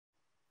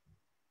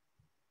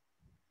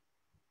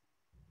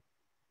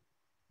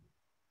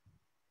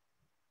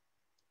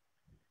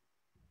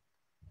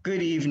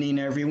Good evening,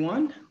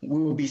 everyone. We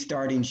will be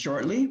starting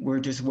shortly. We're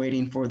just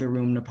waiting for the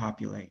room to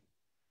populate.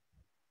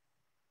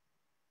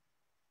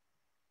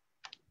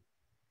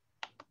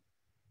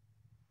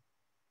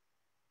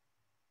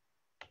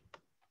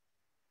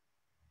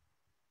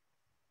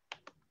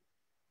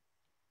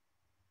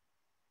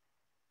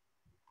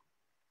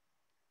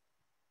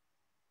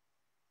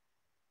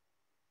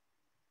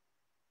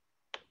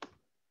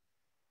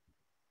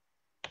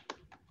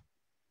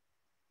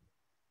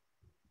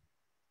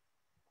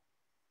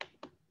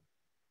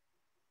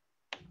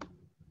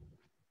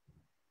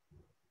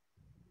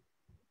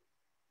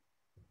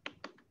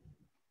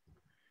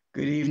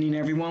 Good evening,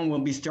 everyone. We'll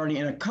be starting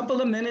in a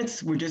couple of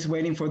minutes. We're just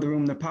waiting for the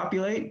room to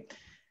populate,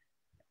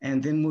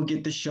 and then we'll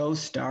get the show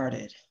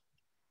started.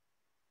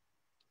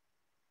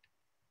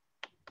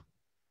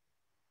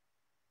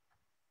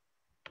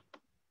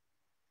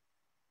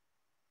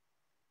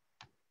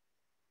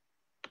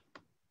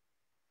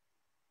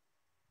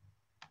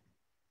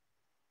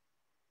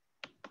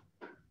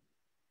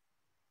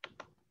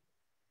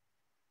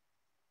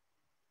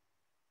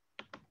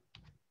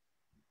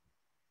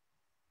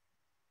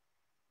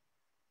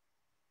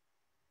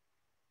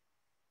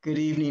 Good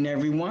evening,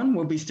 everyone.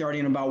 We'll be starting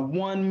in about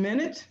 1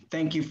 minute.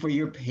 Thank you for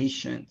your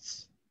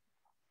patience.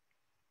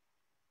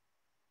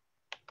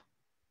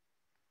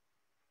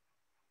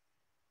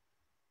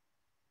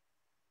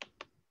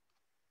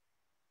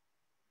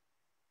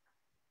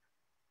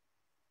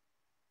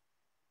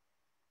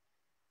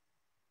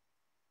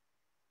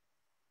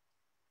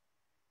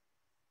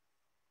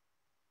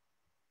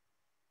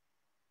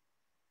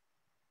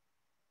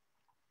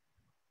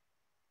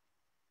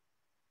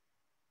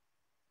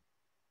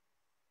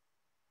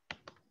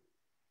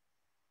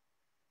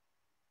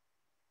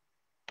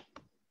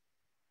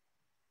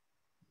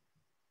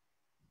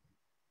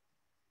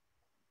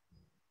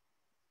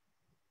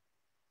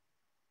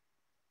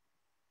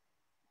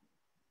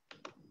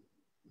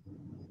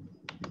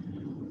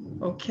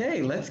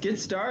 Okay, let's get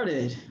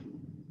started.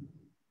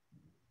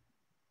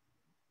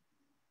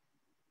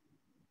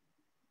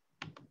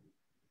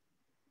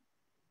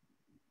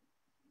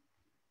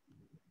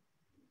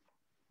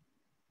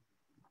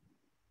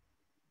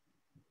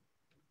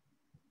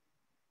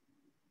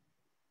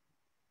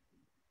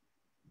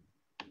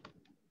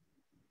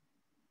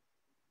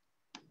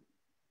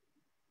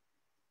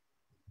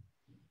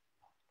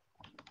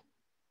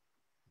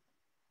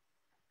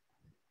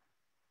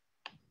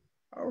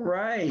 All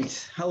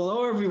right.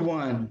 Hello,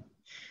 everyone.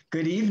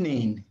 Good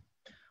evening.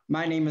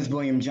 My name is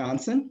William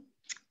Johnson.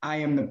 I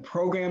am the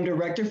program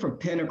director for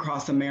PEN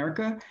Across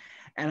America,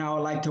 and I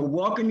would like to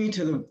welcome you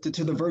to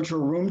the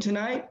virtual room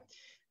tonight.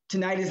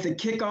 Tonight is the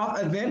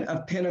kickoff event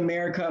of PEN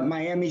America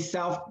Miami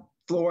South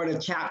Florida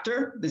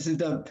chapter. This is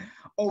the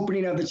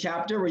opening of the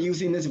chapter. We're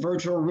using this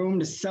virtual room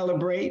to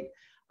celebrate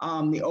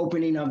the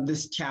opening of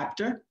this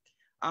chapter.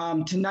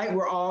 Tonight,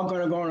 we're all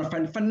going to go on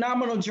a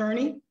phenomenal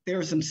journey. There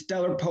are some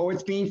stellar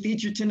poets being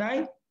featured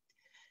tonight.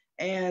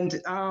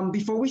 And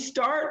before we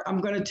start,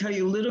 I'm going to tell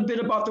you a little bit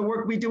about the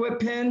work we do at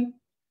PEN.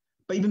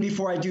 But even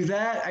before I do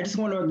that, I just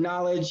want to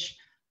acknowledge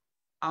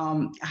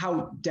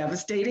how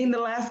devastating the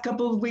last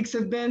couple of weeks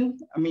have been.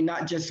 I mean,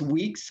 not just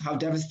weeks, how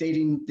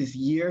devastating this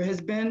year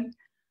has been.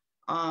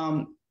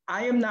 I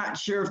am not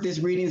sure if this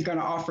reading is going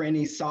to offer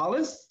any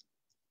solace,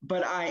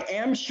 but I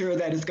am sure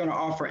that it's going to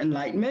offer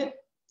enlightenment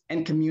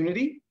and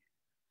community,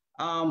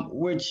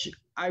 which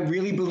I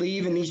really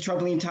believe in these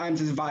troubling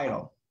times is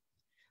vital.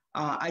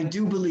 I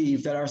do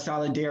believe that our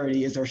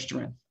solidarity is our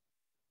strength.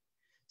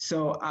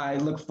 So I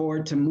look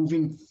forward to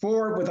moving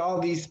forward with all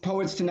these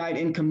poets tonight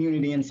in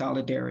community and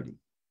solidarity.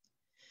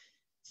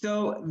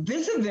 So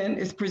this event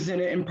is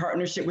presented in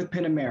partnership with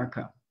PEN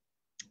America.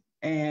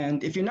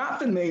 And if you're not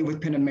familiar with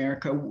PEN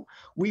America,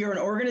 we are an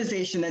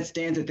organization that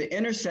stands at the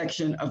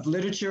intersection of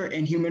literature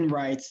and human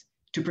rights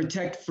to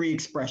protect free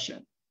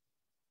expression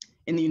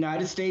in the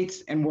United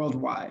States and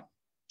worldwide.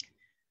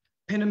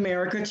 PEN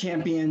America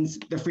champions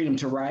the freedom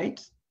to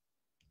write.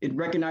 It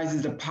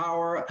recognizes the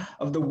power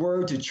of the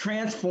word to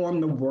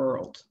transform the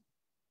world.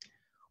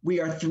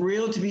 We are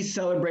thrilled to be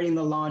celebrating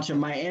the launch of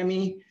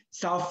Miami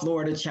South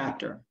Florida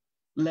chapter,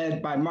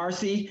 led by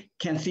Marcy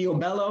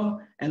Cancillo-Bello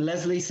and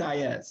Leslie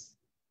Saez.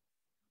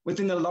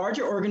 Within the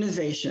larger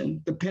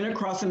organization, the PEN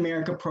Across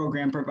America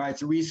program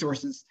provides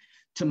resources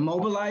to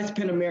mobilize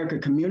PEN America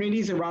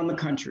communities around the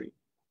country.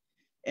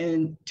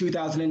 In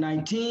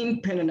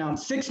 2019, PEN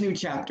announced 6 new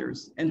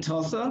chapters in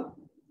Tulsa,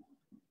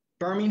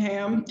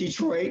 Birmingham,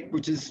 Detroit,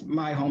 which is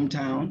my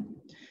hometown,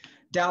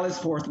 Dallas,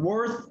 Fort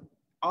Worth,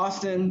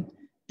 Austin,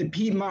 the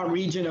Piedmont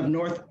region of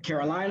North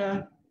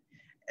Carolina.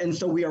 And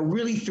so we are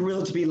really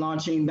thrilled to be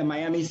launching the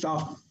Miami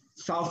South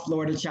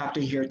Florida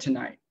chapter here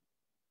tonight.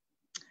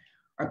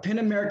 Our PEN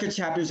America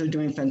chapters are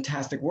doing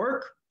fantastic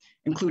work,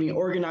 including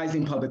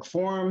organizing public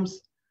forums,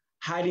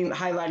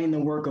 highlighting the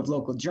work of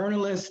local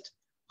journalists,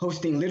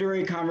 hosting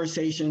literary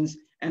conversations,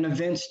 and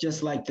events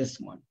just like this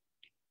one.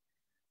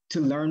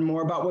 To learn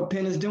more about what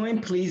PEN is doing,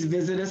 please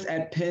visit us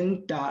at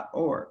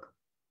pen.org.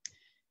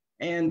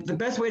 And the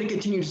best way to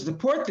continue to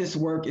support this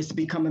work is to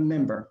become a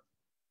member.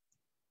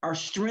 Our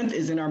strength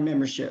is in our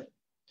membership,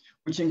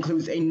 which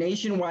includes a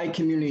nationwide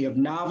community of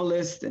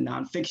novelists and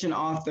nonfiction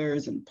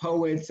authors and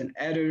poets and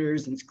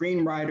editors and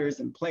screenwriters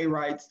and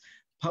playwrights,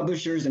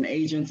 publishers and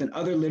agents and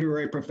other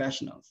literary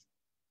professionals,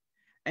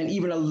 and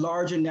even a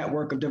larger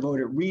network of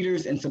devoted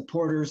readers and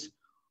supporters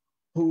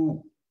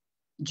who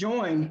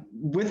join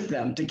with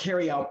them to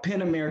carry out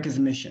PEN America's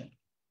mission.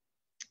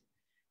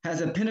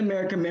 As a PEN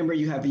America member,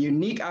 you have a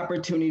unique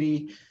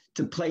opportunity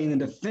to play in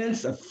the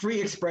defense of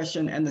free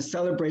expression and the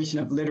celebration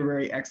of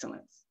literary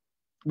excellence.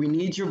 We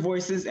need your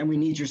voices and we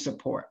need your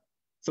support.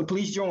 So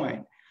please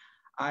join.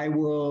 I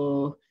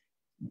will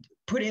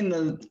put in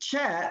the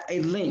chat a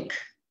link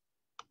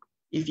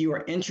if you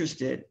are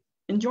interested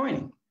in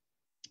joining.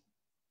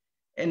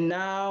 And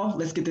now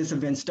let's get this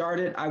event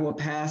started. I will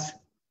pass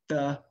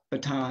the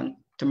baton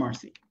to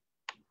Marcy.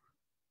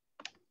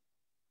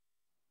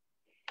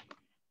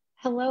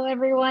 Hello,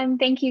 everyone.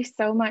 Thank you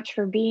so much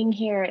for being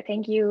here.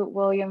 Thank you,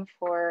 William,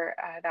 for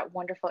that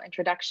wonderful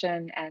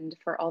introduction and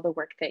for all the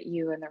work that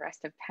you and the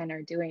rest of PEN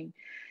are doing.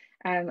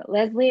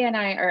 Leslie and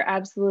I are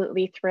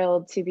absolutely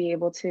thrilled to be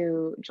able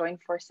to join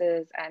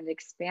forces and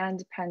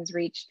expand PEN's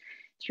reach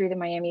through the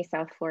Miami,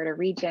 South Florida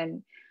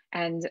region.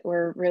 And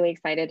we're really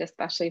excited,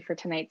 especially for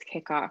tonight's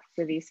kickoff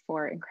for these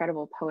 4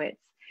 incredible poets.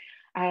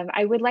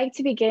 I would like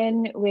to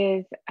begin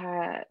with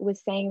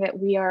saying that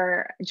we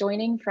are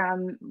joining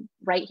from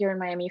right here in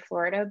Miami,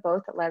 Florida,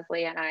 both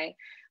Leslie and I,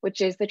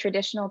 which is the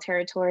traditional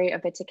territory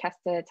of the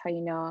Tequesta,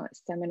 Taino,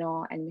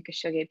 Seminole, and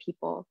Miccosukee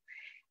people.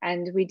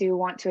 And we do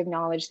want to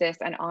acknowledge this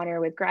and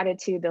honor with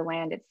gratitude the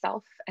land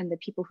itself and the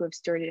people who have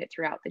stewarded it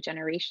throughout the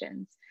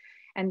generations.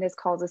 And this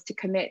calls us to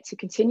commit to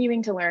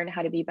continuing to learn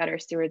how to be better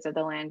stewards of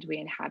the land we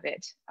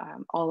inhabit,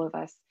 all of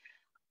us,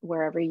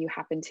 wherever you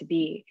happen to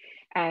be.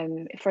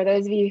 For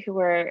those of you who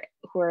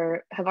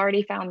have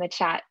already found the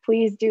chat,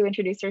 please do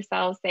introduce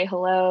yourselves, say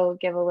hello,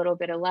 give a little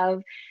bit of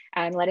love,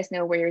 and let us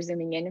know where you're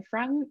zooming in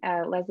from.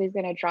 Leslie's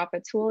going to drop a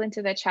tool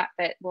into the chat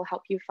that will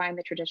help you find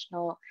the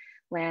traditional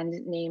land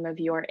name of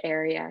your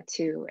area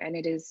too. And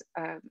it is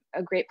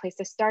a great place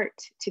to start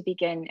to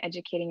begin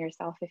educating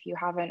yourself if you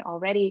haven't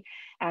already,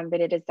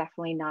 but it is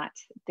definitely not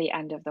the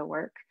end of the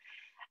work.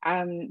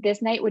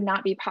 This night would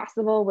not be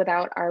possible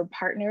without our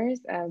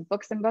partners,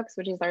 Books and Books,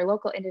 which is our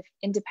local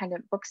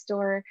independent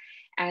bookstore.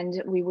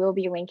 And we will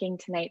be linking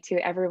tonight to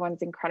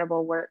everyone's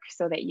incredible work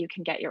so that you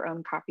can get your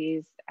own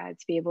copies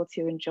to be able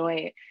to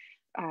enjoy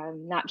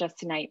not just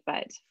tonight,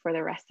 but for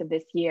the rest of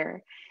this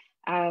year.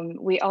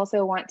 We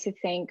also want to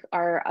thank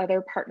our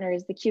other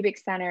partners, the Cubic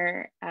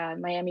Center,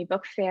 Miami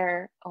Book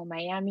Fair, Oh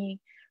Miami,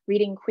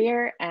 Reading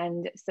Queer,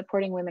 and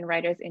Supporting Women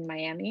Writers in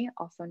Miami,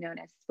 also known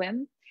as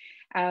SWIM.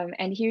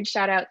 And huge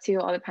shout out to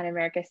all the PEN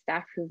America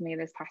staff who've made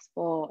this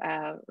possible,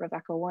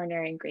 Rebecca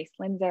Warner and Grace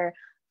Linzer,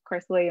 of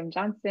course, William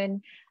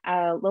Johnson,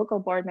 local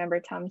board member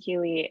Tom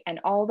Healy,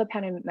 and all the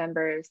PEN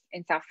members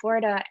in South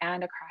Florida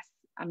and across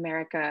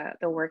America.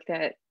 The work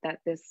that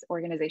this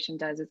organization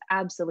does is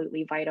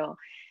absolutely vital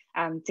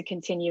to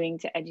continuing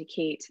to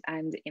educate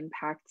and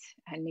impact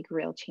and make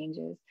real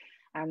changes.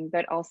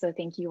 But also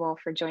thank you all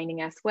for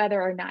joining us,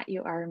 whether or not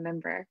you are a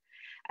member.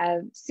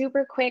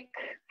 Super quick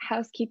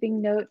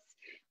housekeeping notes.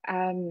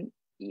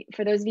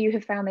 For those of you who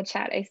found the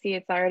chat, I see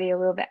it's already a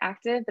little bit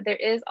active, but there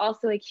is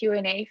also a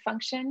Q&A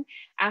function.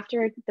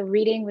 After the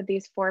reading with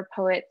these 4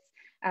 poets,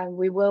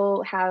 we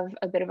will have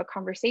a bit of a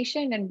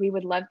conversation and we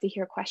would love to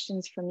hear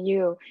questions from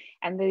you.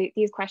 And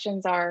these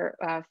questions are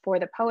for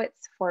the poets,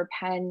 for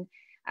PEN,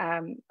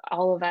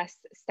 all of us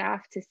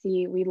staff to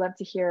see. We'd love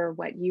to hear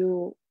what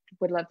you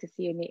would love to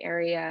see in the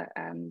area,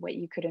 what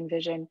you could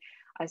envision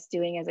us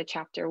doing as a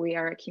chapter. We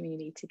are a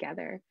community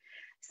together.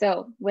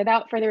 So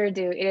without further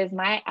ado, it is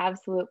my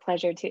absolute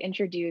pleasure to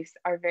introduce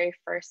our very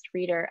first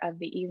reader of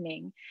the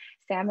evening.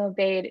 Sam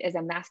Obaid is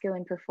a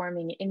masculine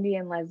performing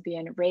Indian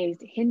lesbian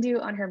raised Hindu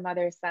on her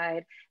mother's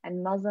side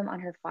and Muslim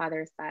on her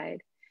father's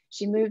side.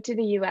 She moved to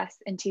the US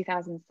in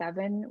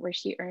 2007, where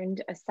she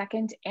earned a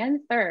 2nd and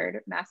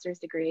 3rd master's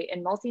degree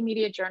in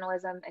multimedia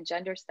journalism and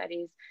gender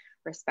studies,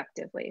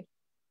 respectively.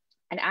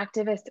 An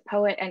activist,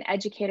 poet, and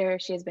educator,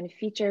 she has been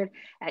featured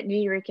at New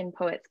Yorker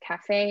Poets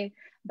Cafe,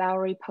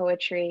 Bowery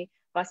Poetry,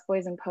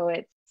 Busboys and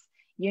Poets,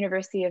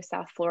 University of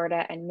South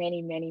Florida, and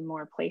many, many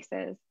more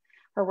places.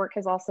 Her work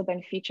has also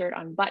been featured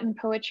on Button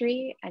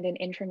Poetry and an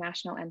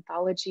international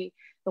anthology,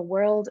 The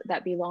World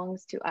That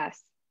Belongs to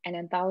Us, an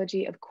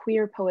anthology of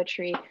queer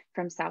poetry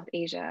from South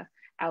Asia,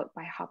 out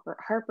by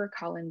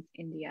HarperCollins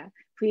India.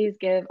 Please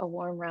give a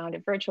warm round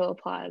of virtual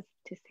applause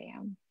to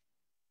Sam.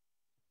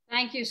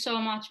 Thank you so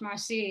much,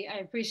 Marcy. I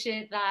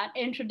appreciate that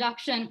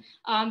introduction.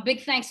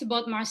 Big thanks to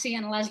both Marcy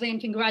and Leslie,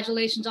 and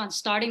congratulations on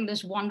starting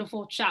this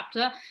wonderful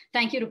chapter.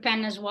 Thank you to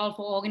PEN as well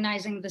for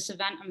organizing this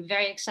event. I'm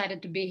very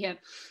excited to be here.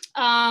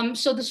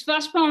 So this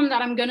first poem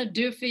that I'm gonna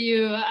do for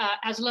you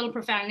has a little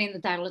profanity in the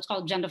title. It's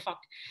called Gender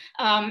Fucked.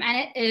 And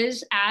it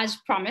is, as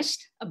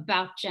promised,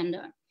 about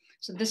gender.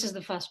 So this is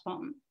the first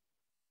poem.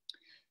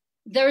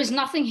 There is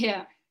nothing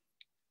here.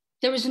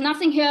 There is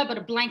nothing here but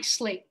a blank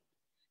slate.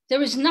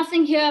 There is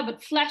nothing here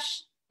but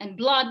flesh and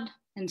blood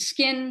and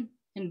skin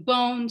and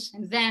bones,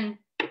 and then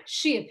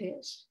she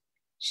appears.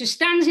 She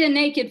stands here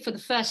naked for the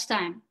first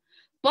time.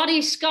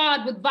 Body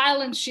scarred with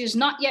violence she has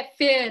not yet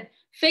feared,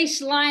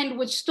 face lined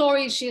with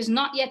stories she has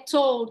not yet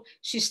told.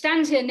 She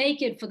stands here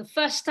naked for the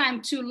first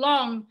time too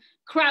long,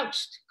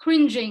 crouched,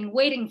 cringing,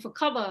 waiting for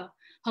cover.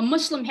 Her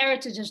Muslim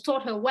heritage has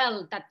taught her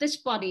well that this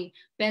body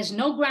bears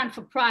no ground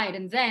for pride,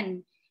 and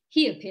then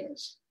he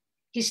appears.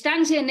 He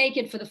stands here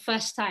naked for the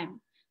first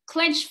time,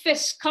 clenched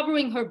fists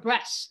covering her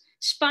breasts,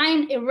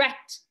 spine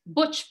erect,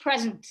 butch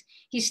present.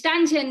 He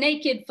stands here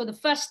naked for the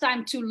first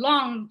time too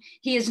long.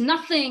 He is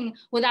nothing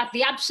without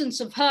the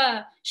absence of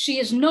her. She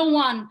is no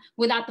one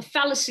without the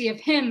fallacy of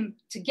him.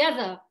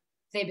 Together,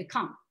 they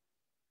become.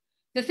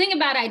 The thing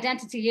about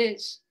identity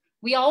is,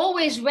 we are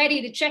always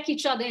ready to check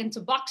each other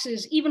into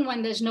boxes, even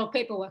when there's no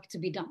paperwork to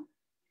be done.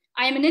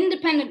 I am an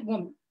independent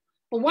woman,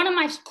 but one of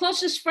my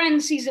closest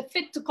friends sees it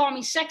fit to call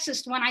me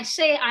sexist when I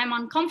say I'm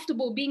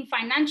uncomfortable being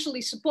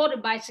financially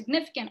supported by a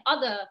significant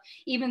other,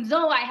 even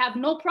though I have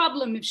no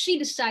problem if she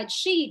decides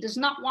she does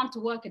not want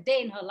to work a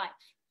day in her life.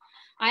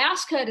 I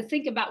ask her to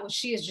think about what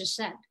she has just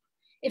said.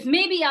 If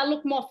maybe I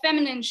look more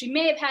feminine, she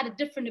may have had a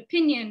different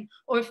opinion,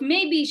 or if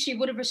maybe she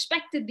would have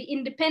respected the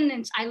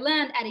independence I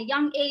learned at a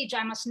young age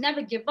I must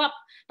never give up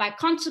by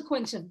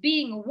consequence of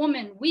being a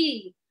woman.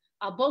 We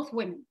are both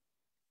women.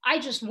 I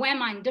just wear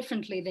mine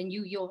differently than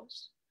you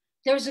yours.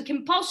 There is a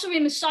compulsory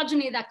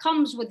misogyny that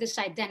comes with this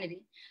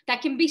identity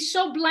that can be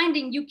so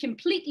blinding you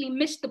completely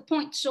miss the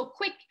point. So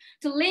quick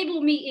to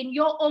label me in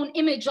your own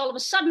image. All of a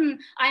sudden,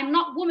 I am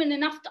not woman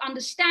enough to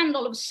understand.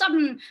 All of a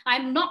sudden,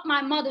 I'm not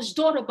my mother's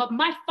daughter, but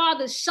my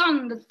father's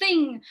son. The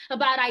thing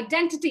about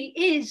identity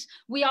is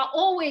we are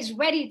always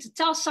ready to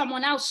tell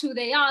someone else who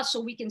they are so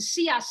we can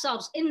see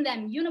ourselves in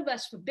them.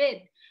 Universe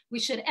forbid we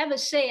should ever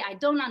say, I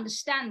don't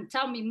understand,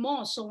 tell me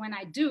more. So when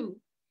I do,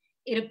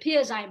 it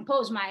appears I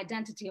impose my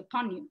identity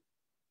upon you.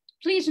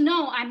 Please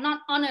know I'm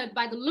not honored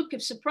by the look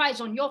of surprise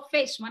on your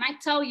face when I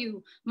tell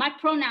you my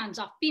pronouns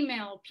are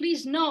female.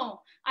 Please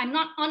know I'm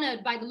not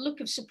honored by the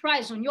look of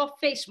surprise on your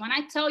face when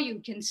I tell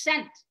you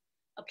consent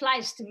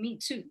applies to me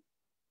too.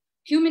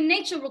 Human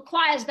nature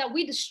requires that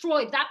we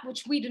destroy that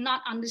which we do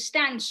not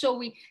understand. So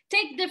we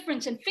take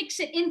difference and fix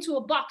it into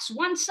a box.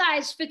 One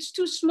size fits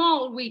too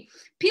small. We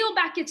peel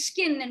back its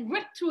skin and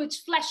rip through its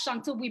flesh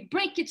until we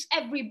break its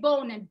every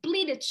bone and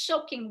bleed it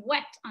soaking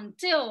wet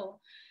until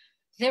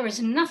there is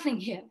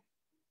nothing here.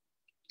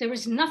 There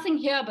is nothing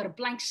here but a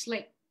blank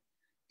slate.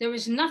 There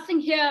is nothing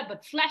here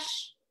but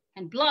flesh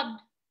and blood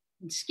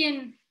and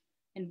skin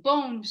and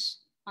bones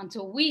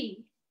until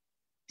we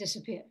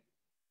disappear.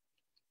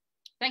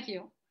 Thank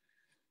you.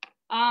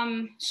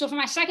 So for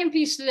my second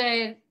piece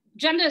today,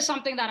 gender is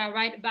something that I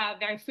write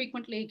about very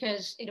frequently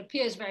because it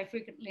appears very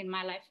frequently in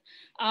my life.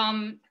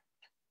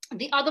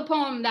 The other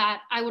poem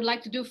that I would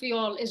like to do for you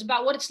all is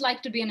about what it's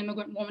like to be an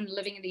immigrant woman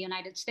living in the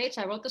United States.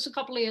 I wrote this a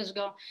couple of years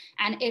ago,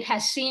 and it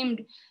has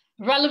seemed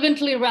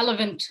relevantly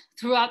relevant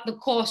throughout the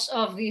course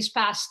of these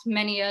past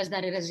many years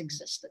that it has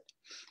existed.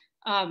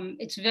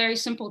 It's a very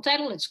simple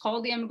title. It's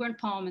called The Immigrant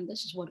Poem, and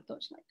this is what it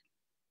goes like.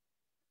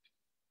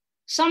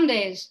 Some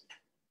days,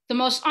 the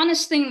most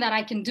honest thing that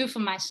I can do for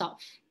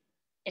myself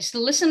is to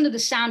listen to the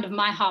sound of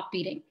my heart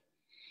beating.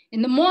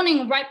 In the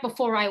morning, right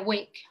before I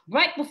wake,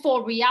 right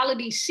before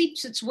reality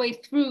seeps its way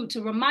through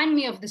to remind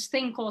me of this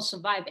thing called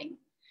surviving.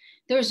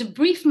 There is a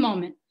brief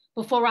moment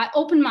before I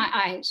open my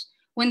eyes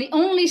when the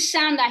only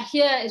sound I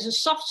hear is a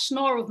soft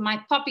snore of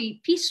my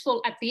puppy,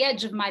 peaceful at the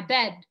edge of my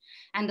bed,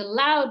 and the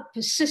loud,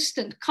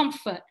 persistent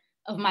comfort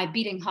of my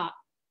beating heart.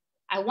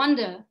 I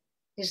wonder,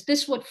 is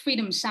this what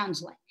freedom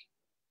sounds like?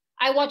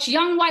 I watch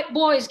young white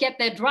boys get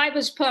their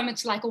driver's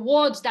permits like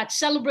awards that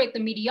celebrate the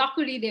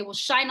mediocrity they will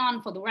shine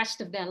on for the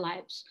rest of their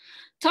lives.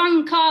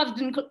 Tongues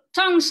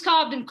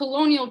carved in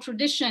colonial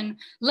tradition,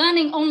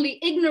 learning only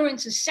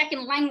ignorance as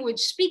second language,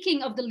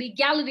 speaking of the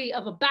legality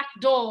of a back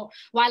door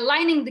while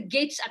lining the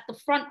gates at the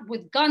front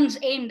with guns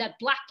aimed at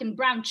Black and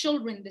brown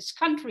children. This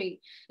country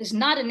is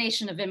not a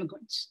nation of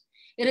immigrants.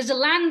 It is a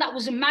land that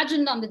was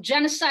imagined on the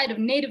genocide of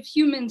native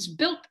humans,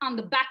 built on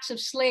the backs of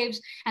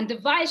slaves, and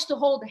devised to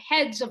hold the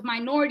heads of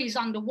minorities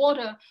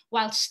underwater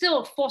while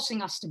still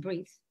forcing us to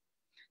breathe.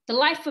 The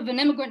life of an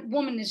immigrant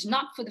woman is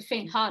not for the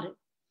faint-hearted.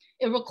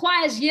 It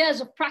requires years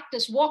of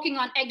practice walking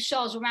on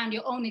eggshells around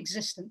your own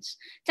existence,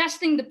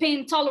 testing the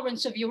pain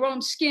tolerance of your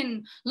own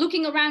skin,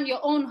 looking around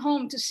your own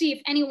home to see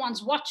if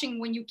anyone's watching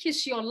when you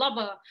kiss your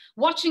lover,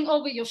 watching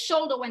over your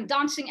shoulder when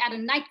dancing at a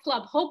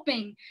nightclub,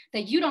 hoping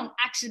that you don't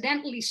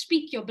accidentally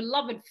speak your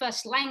beloved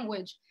first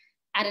language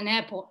at an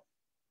airport.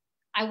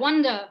 I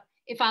wonder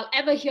if I'll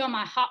ever hear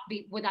my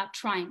heartbeat without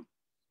trying.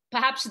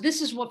 Perhaps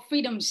this is what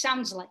freedom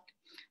sounds like.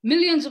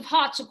 Millions of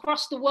hearts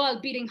across the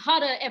world beating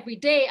harder every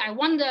day. I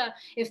wonder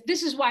if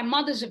this is why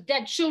mothers of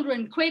dead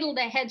children cradle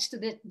their heads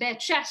to their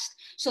chest.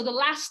 So the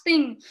last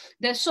thing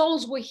their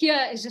souls will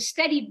hear is a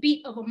steady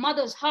beat of a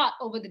mother's heart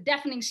over the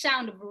deafening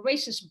sound of a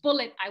racist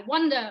bullet. I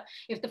wonder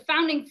if the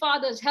founding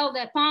fathers held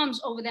their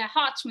palms over their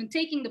hearts when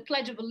taking the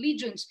Pledge of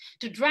Allegiance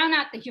to drown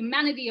out the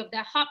humanity of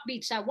their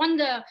heartbeats. I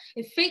wonder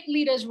if faith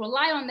leaders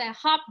rely on their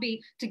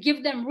heartbeat to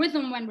give them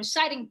rhythm when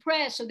reciting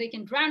prayers so they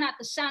can drown out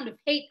the sound of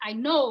hate. I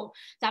know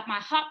that my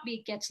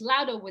heartbeat gets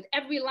louder with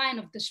every line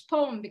of this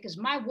poem because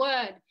my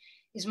word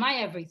is my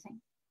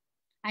everything.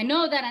 I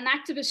know that an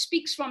activist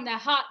speaks from their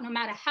heart no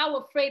matter how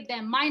afraid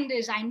their mind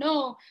is. I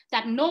know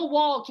that no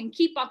wall can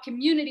keep our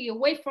community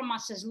away from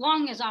us as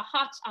long as our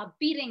hearts are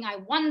beating. I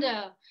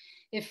wonder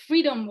if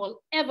freedom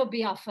will ever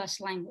be our first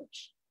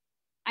language.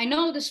 I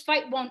know this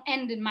fight won't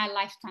end in my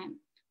lifetime.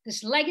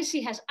 This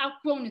legacy has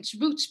outgrown its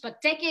roots,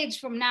 but decades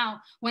from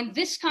now, when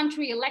this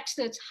country elects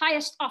to its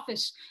highest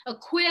office, a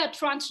queer,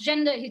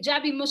 transgender,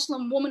 hijabi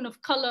Muslim woman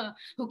of color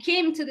who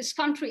came to this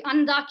country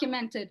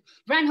undocumented,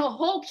 ran her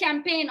whole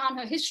campaign on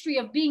her history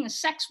of being a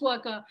sex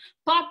worker,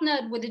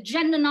 partnered with a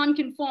gender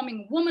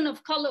nonconforming woman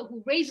of color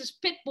who raises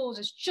pit bulls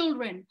as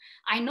children,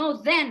 I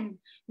know then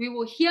we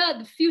will hear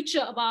the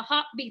future of our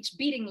heartbeats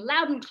beating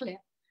loud and clear,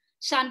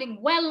 sounding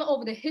well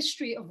over the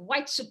history of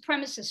white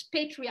supremacist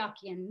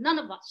patriarchy, and none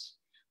of us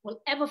will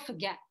ever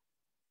forget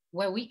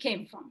where we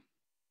came from.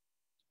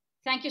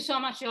 Thank you so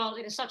much, y'all.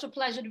 It is such a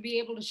pleasure to be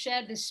able to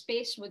share this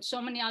space with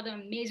so many other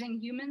amazing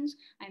humans.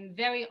 I'm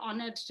very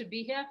honored to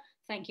be here.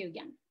 Thank you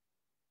again.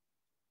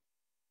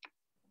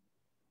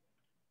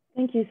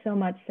 Thank you so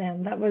much,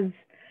 Sam. That was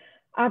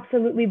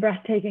absolutely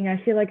breathtaking. I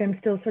feel like I'm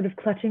still sort of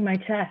clutching my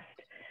chest.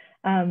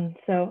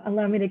 So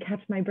allow me to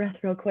catch my breath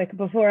real quick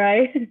before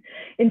I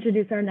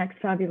introduce our next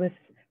fabulous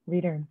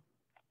reader.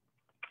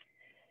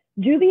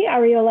 Julie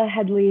Ariola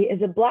Headley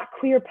is a Black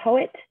queer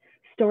poet,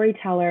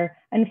 storyteller,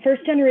 and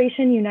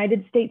first-generation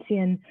United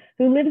Statesian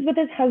who lives with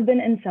his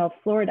husband in South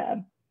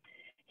Florida.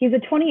 He's a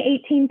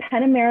 2018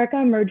 PEN America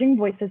Emerging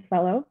Voices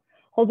Fellow,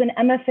 holds an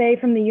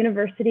MFA from the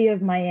University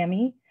of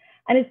Miami,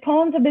 and his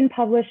poems have been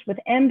published with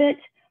Ambit,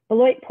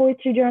 Beloit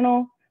Poetry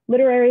Journal,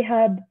 Literary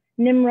Hub,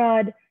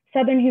 Nimrod,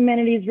 Southern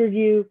Humanities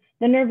Review,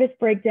 The Nervous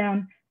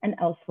Breakdown, and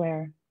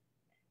elsewhere.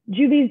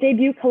 Juby's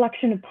debut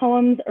collection of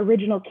poems,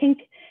 Original Kink,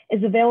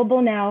 is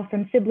available now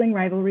from Sibling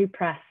Rivalry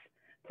Press.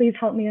 Please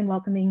help me in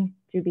welcoming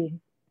Juby.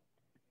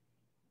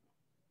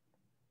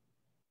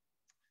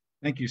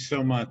 Thank you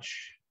so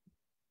much,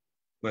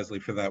 Leslie,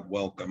 for that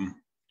welcome.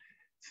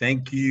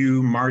 Thank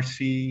you,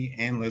 Marcy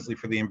and Leslie,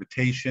 for the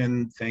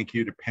invitation. Thank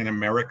you to PEN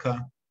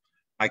America.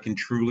 I can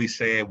truly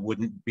say I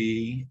wouldn't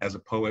be as a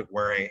poet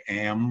where I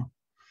am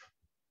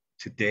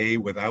today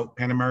without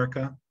PEN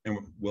America, and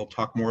we'll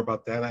talk more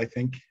about that, I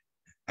think,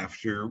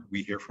 after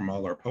we hear from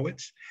all our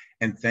poets.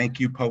 And thank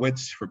you,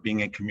 poets, for being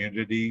in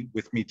community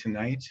with me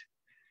tonight.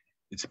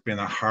 It's been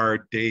a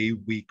hard day,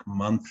 week,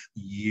 month,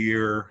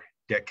 year,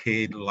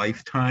 decade,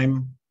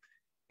 lifetime,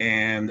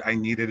 and I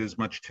need it as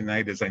much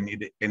tonight as I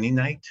need it any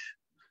night.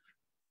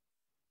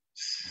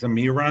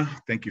 Samira,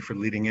 thank you for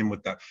leading in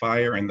with that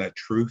fire and that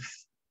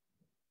truth.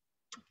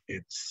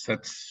 It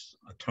sets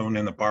a tone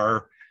in the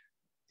bar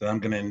that I'm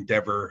going to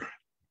endeavor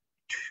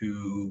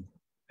to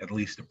at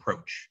least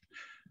approach.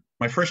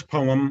 My first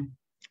poem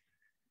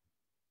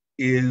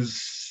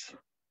is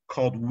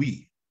called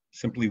We,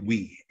 simply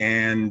We.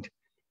 And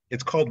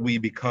it's called We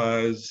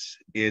because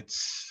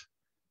it's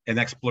an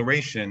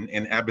exploration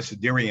in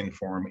Abecedarian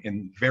form,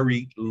 in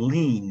very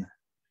lean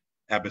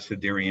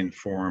Abecedarian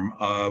form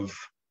of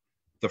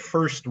the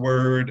first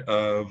word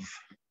of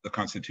the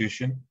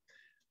Constitution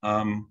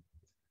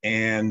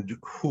and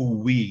who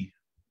we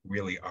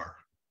really are.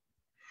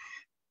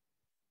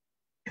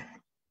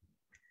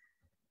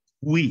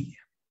 We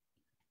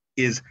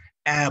is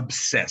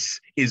abscess,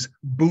 is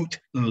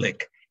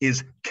bootlick,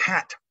 is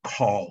cat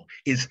call,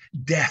 is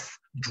death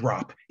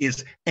drop,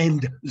 is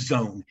end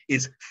zone,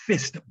 is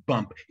fist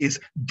bump, is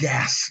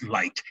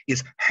gaslight,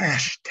 is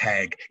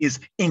hashtag, is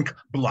ink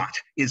blot,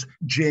 is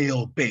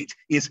jail bait,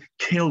 is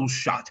kill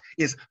shot,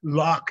 is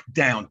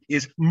lockdown,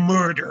 is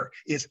murder,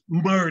 is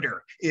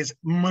murder, is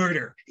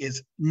murder,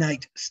 is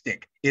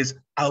nightstick, is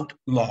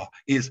outlaw,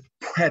 is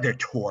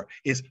predator,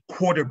 is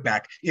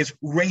quarterback, is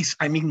race,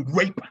 I mean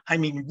rape, I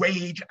mean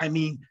rage, I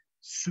mean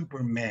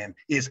Superman,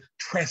 is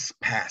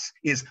trespass,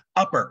 is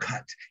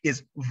uppercut,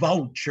 is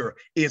vulture,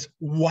 is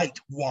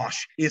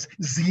whitewash, is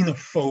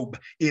xenophobe,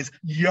 is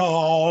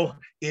y'all,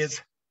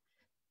 is...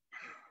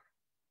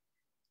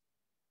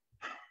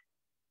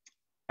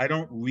 I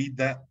don't read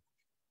that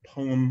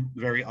poem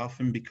very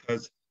often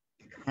because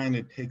it kind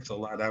of takes a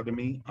lot out of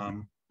me.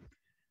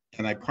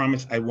 And I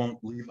promise I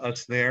won't leave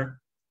us there.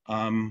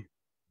 The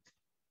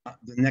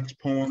next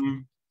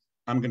poem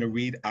I'm gonna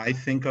read, I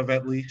think of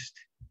at least,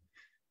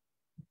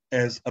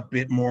 as a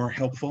bit more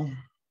helpful,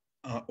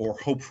 or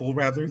hopeful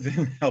rather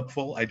than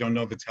helpful. I don't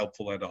know if it's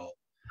helpful at all.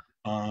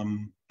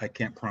 I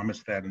can't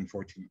promise that,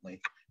 unfortunately.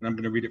 And I'm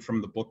gonna read it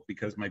from the book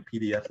because my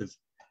PDF is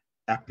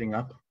acting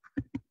up.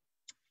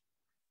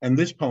 And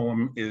this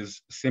poem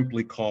is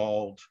simply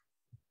called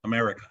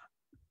America.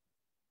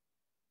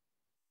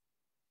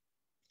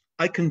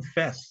 I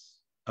confess,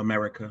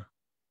 America,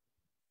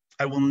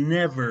 I will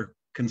never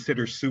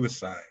consider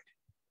suicide.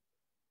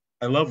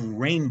 I love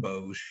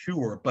rainbows,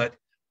 sure, but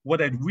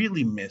what I'd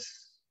really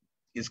miss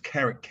is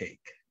carrot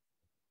cake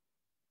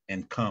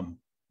and cum.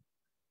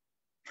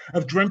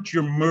 I've dreamt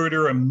your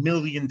murder a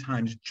million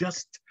times,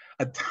 just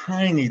a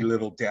tiny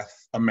little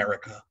death,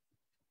 America.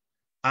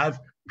 I've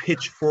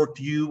pitchforked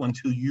you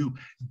until you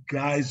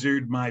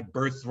geysered my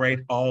birthright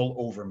all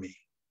over me.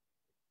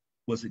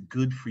 Was it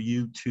good for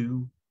you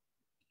too,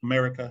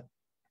 America?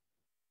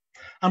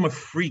 I'm a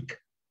freak,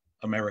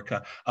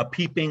 America, a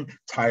peeping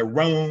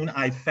Tyrone.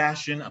 I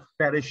fashion a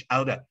fetish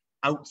out of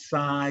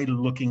outside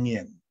looking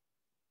in.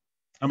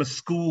 I'm a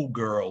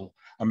schoolgirl,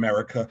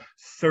 America,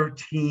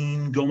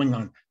 13, going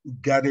on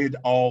gutted,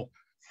 all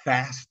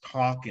fast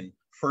talk and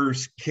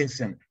first kiss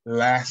and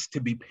last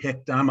to be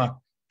picked. I'm a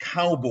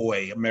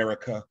cowboy,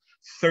 America,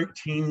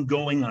 13,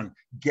 going on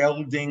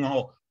gelding,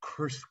 all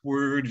curse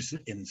words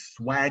and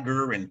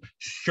swagger and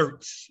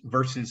shirts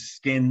versus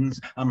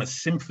skins. I'm a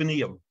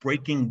symphony of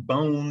breaking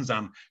bones.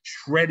 I'm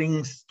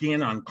shredding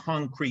skin on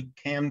concrete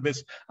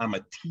canvas. I'm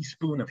a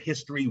teaspoon of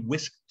history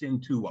whisked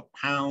into a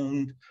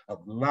pound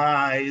of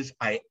lies.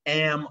 I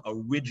am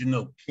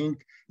original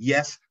kink.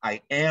 Yes,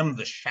 I am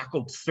the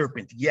shackled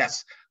serpent.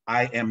 Yes,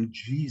 I am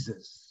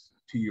Jesus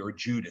to your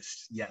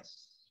Judas.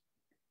 Yes,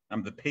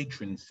 I'm the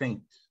patron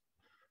saint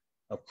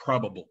of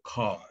probable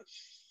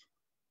cause.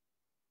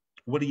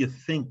 What do you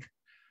think,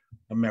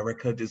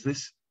 America? Does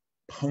this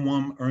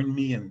poem earn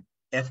me an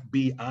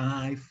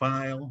FBI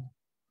file?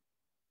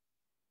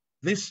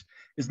 This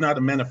is not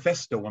a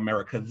manifesto,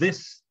 America.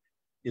 This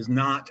is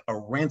not a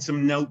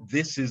ransom note.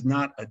 This is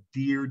not a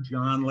Dear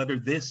John letter.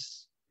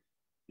 This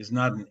is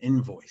not an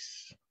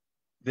invoice.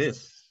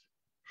 This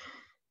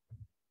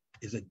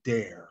is a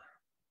dare.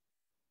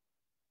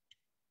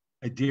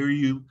 I dare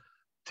you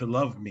to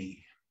love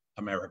me,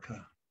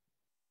 America.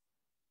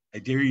 I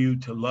dare you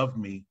to love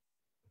me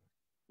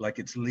like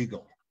it's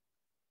legal.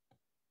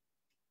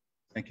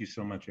 Thank you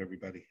so much,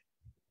 everybody.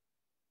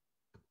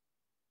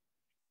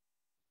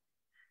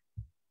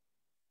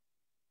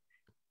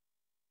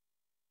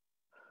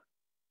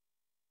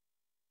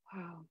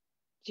 Wow,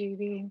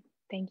 Juby,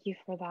 thank you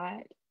for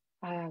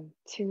that.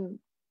 Two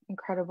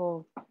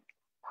incredible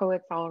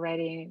poets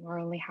already. We're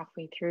only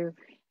halfway through.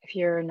 If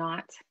you're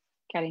not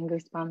getting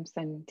goosebumps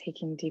and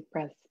taking deep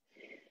breaths,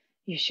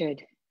 you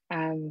should.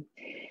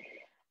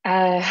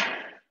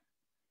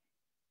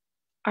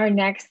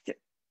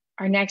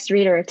 Our next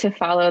reader to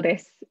follow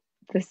this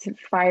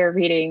fire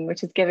reading,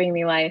 which is giving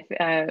me life,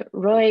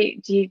 Roy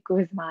G.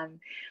 Guzman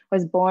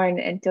was born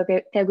in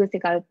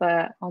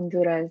Tegucigalpa,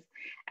 Honduras,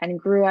 and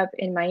grew up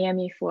in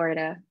Miami,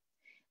 Florida.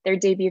 Their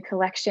debut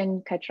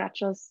collection,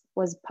 Catrachos,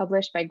 was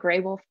published by Grey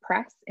Wolf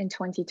Press in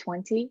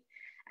 2020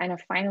 and a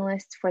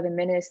finalist for the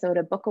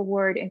Minnesota Book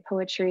Award in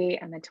Poetry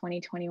and the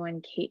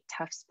 2021 Kate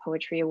Tufts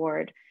Poetry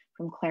Award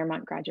from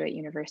Claremont Graduate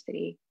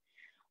University.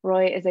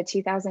 Roy is a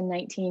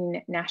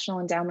 2019 National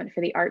Endowment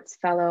for the Arts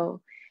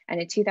Fellow and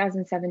a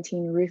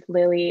 2017 Ruth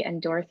Lilly and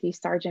Dorothy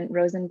Sargent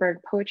Rosenberg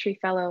Poetry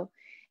Fellow,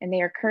 and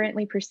they are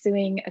currently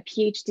pursuing a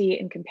PhD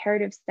in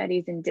Comparative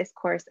Studies in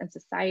Discourse and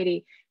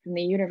Society from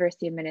the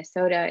University of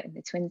Minnesota in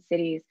the Twin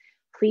Cities.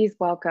 Please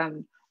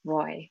welcome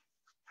Roy.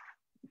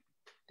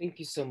 Thank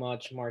you so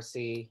much,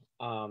 Marcy.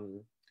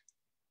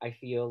 I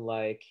feel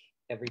like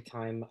every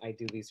time I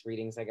do these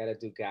readings, I gotta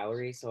do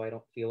gallery so I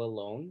don't feel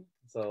alone.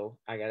 So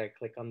I gotta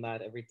click on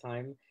that every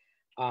time.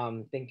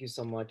 Thank you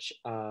so much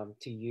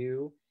to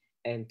you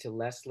and to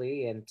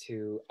Leslie and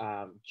to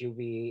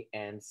Juby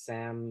and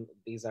Sam.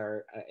 These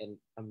are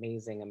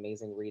amazing,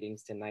 amazing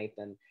readings tonight.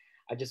 And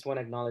I just want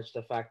to acknowledge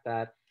the fact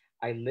that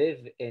I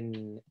live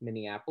in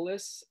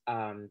Minneapolis,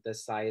 the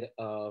site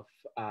of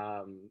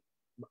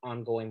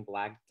ongoing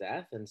Black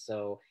death. And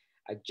so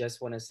I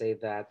just want to say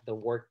that the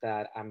work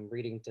that I'm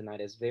reading tonight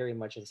is very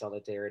much in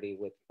solidarity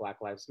with Black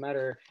Lives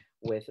Matter,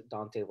 with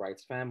Dante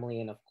Wright's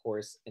family, and of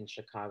course in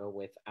Chicago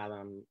with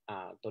Alan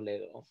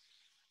Toledo.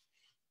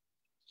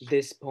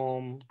 This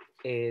poem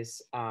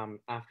is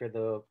after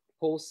the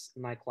Pulse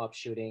nightclub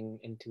shooting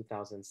in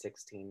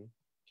 2016.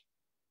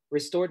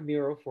 Restored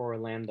mural for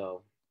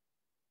Orlando.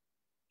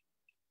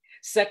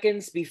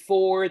 Seconds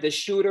before the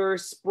shooter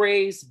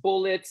sprays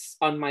bullets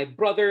on my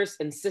brothers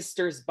and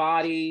sisters'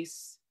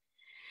 bodies,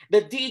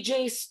 the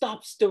DJ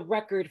stops the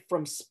record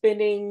from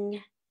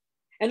spinning,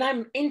 and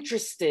I'm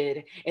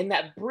interested in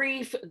that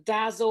brief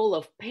dazzle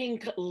of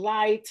pink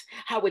light,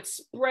 how it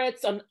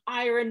spreads on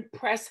iron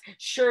press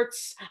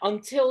shirts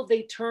until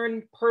they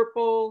turn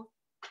purple,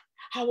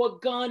 how a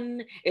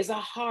gun is a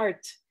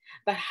heart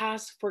that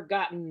has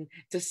forgotten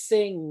to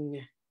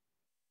sing.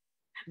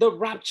 The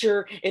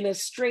rapture in a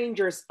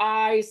stranger's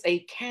eyes, a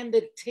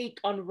candid take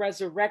on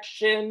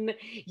resurrection.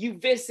 You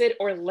visit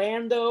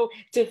Orlando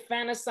to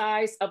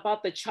fantasize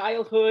about the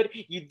childhood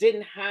you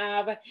didn't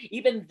have.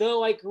 Even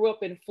though I grew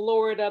up in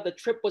Florida, the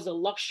trip was a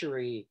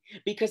luxury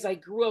because I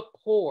grew up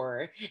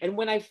poor. And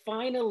when I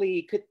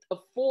finally could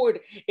afford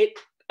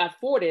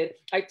it,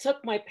 I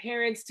took my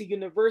parents to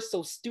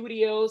Universal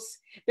Studios.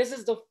 This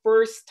is the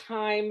first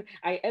time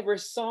I ever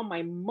saw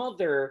my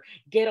mother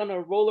get on a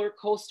roller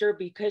coaster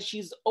because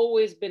she's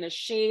always been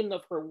ashamed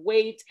of her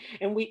weight.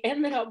 And we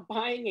ended up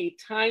buying a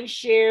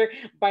timeshare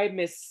by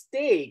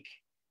mistake.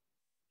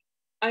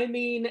 I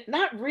mean,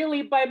 not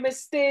really by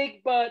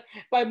mistake, but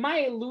by my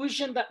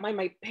illusion that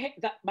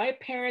my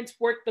parents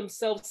worked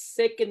themselves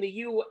sick in the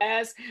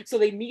US, so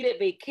they needed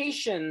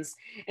vacations.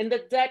 And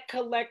the debt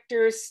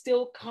collectors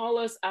still call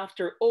us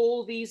after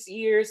all these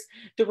years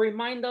to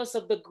remind us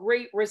of the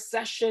Great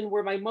Recession,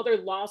 where my mother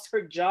lost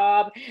her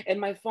job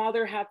and my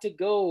father had to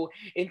go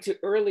into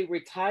early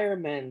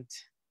retirement.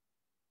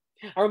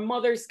 Our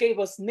mothers gave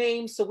us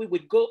names so we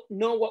would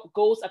know what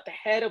goes at the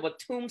head of a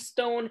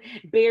tombstone,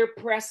 bare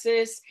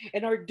presses,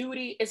 and our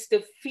duty is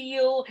to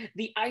feel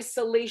the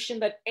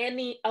isolation that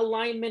any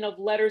alignment of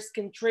letters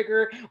can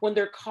trigger when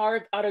they're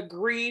carved out of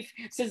grief,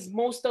 since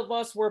most of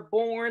us were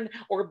born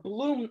or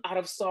bloomed out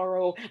of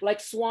sorrow, like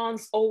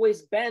swans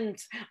always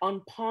bent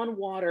on pond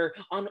water,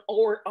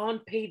 or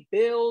unpaid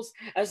bills,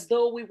 as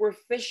though we were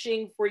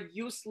fishing for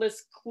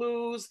useless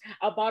clues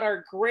about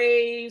our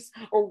graves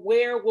or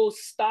where we'll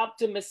stop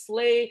to mislay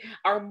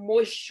our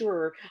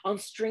moisture on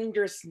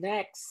strangers'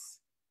 necks.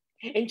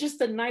 And just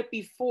the night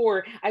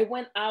before, I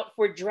went out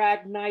for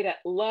drag night at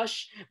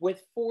Lush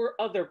with 4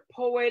 other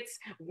poets.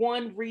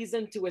 One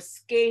reason to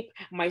escape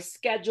my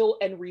schedule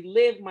and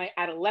relive my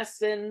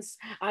adolescence.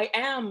 I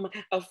am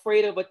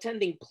afraid of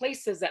attending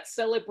places that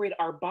celebrate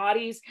our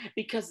bodies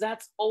because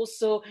that's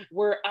also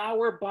where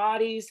our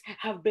bodies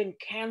have been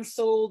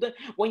canceled.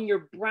 When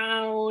you're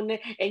brown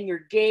and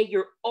you're gay,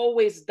 you're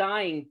always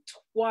dying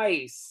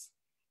twice.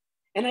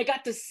 And I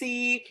got to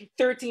see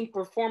 13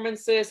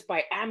 performances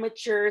by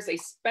amateurs, a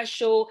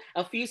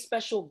few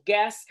special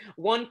guests,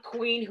 one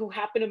queen who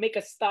happened to make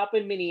a stop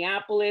in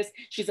Minneapolis.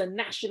 She's a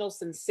national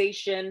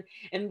sensation.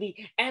 And the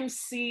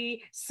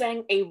MC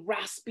sang a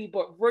raspy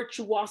but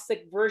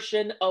virtuosic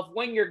version of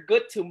When You're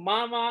Good to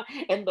Mama.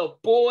 And the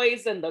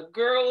boys and the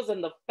girls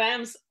and the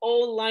femmes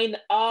all lined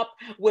up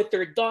with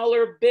their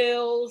dollar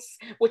bills,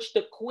 which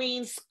the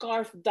queen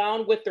scarfed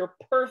down with their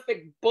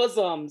perfect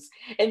bosoms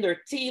and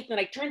their teeth. And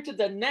I turned to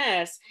the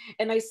nest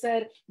and I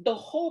said, the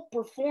whole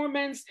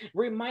performance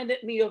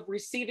reminded me of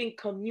receiving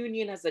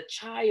communion as a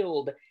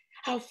child.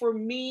 How for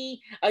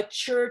me, a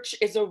church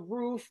is a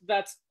roof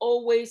that's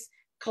always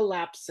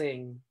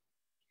collapsing.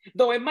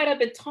 Though I might have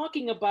been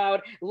talking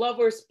about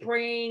lovers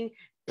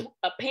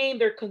paying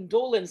their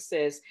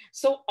condolences,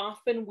 so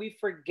often we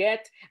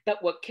forget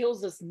that what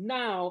kills us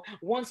now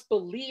once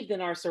believed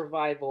in our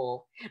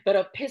survival. That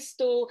a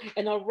pistol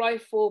and a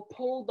rifle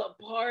pulled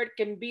apart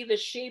can be the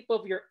shape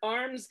of your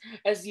arms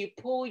as you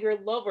pull your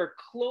lover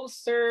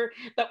closer.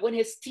 That when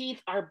his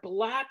teeth are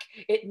black,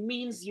 it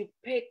means you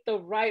picked the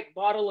right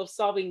bottle of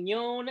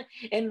Sauvignon.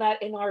 And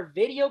that in our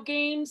video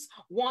games,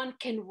 one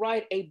can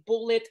ride a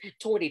bullet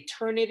toward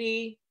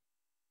eternity.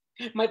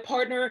 My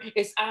partner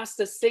is asked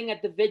to sing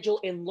at the vigil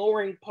in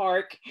Loring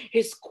Park.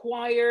 His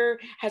choir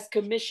has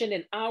commissioned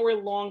an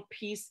hour-long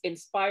piece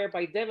inspired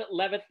by David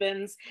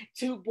Levithan's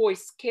Two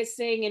Boys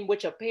Kissing, in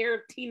which a pair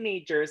of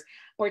teenagers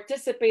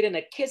participate in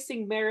a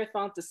kissing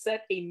marathon to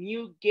set a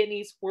new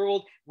Guinness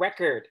World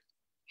Record.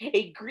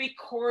 A Greek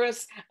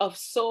chorus of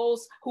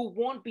souls who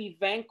won't be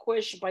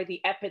vanquished by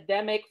the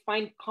epidemic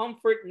find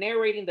comfort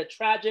narrating the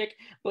tragic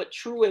but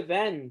true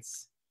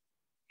events.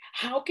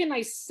 How can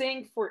I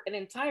sing for an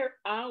entire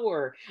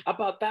hour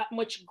about that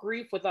much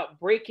grief without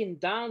breaking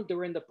down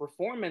during the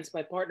performance?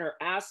 My partner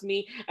asked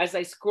me as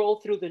I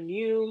scroll through the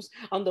news.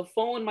 On the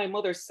phone, my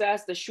mother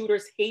says the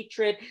shooter's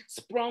hatred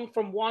sprung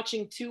from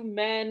watching two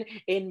men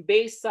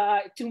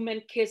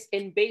kiss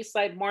in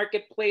Bayside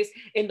Marketplace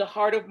in the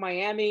heart of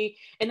Miami.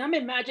 And I'm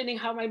imagining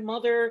how my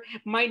mother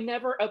might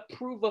never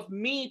approve of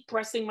me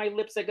pressing my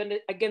lips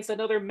against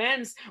another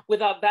man's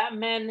without that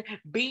man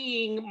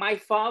being my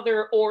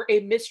father or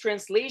a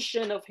mistranslation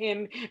of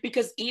him,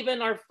 because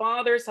even our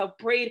fathers have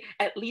prayed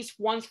at least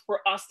once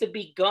for us to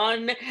be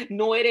gone.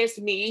 No eres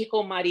mi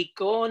hijo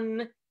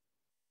maricón.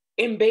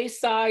 In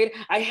Bayside,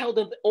 I held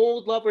an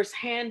old lover's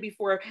hand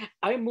before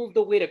I moved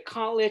away to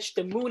college,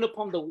 the moon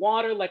upon the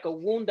water like a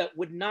wound that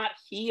would not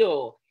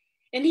heal.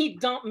 And he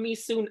dumped me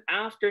soon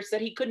after,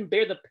 said he couldn't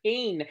bear the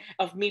pain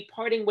of me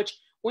parting, which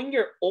when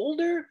you're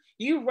older,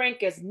 you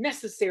rank as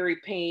necessary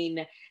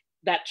pain.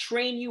 That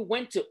train you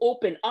went to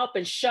open up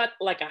and shut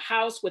like a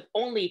house with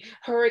only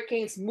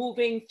hurricanes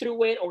moving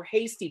through it or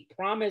hasty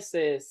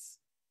promises.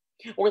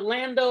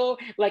 Orlando,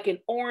 like an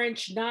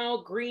orange now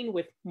green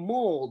with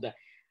mold,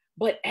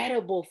 but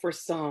edible for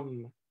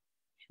some.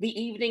 The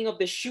evening of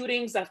the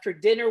shootings after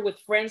dinner with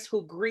friends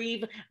who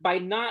grieve by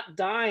not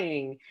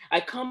dying. I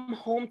come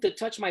home to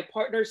touch my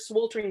partner's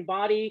sweltering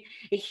body,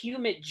 a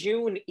humid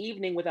June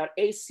evening without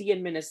AC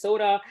in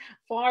Minnesota,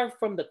 far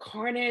from the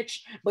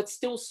carnage, but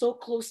still so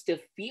close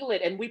to feel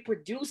it. And we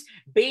produce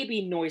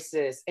baby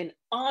noises and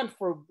on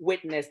for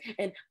witness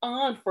and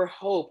on for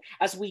hope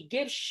as we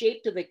give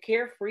shape to the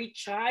carefree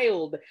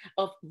child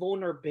of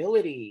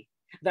vulnerability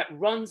that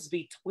runs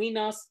between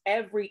us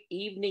every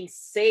evening,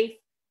 safe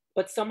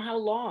but somehow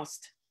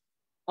lost,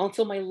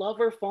 until my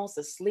lover falls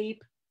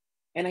asleep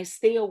and I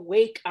stay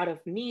awake out of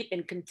need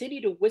and continue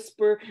to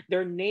whisper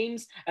their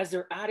names as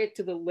they're added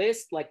to the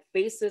list like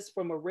faces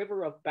from a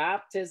river of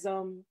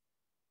baptism.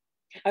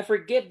 I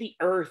forgive the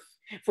earth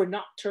for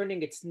not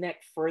turning its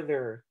neck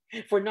further,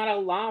 for not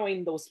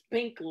allowing those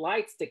pink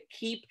lights to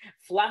keep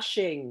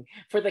flashing,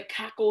 for the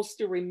cackles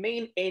to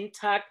remain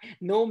intact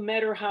no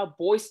matter how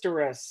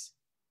boisterous.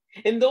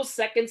 In those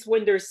seconds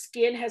when their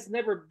skin has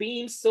never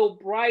beamed so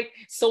bright,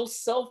 so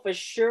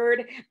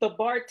self-assured, the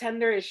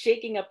bartender is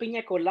shaking a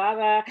piña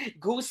colada,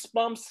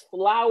 goosebumps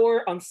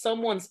flower on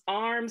someone's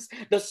arms,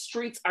 the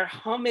streets are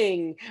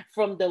humming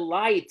from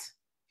delight.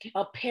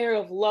 A pair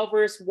of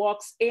lovers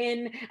walks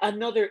in,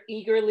 another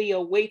eagerly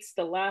awaits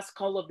the last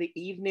call of the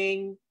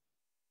evening.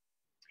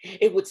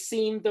 It would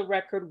seem the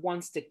record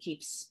wants to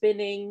keep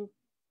spinning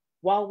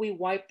while we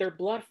wipe their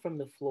blood from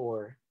the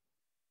floor.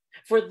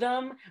 For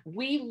them,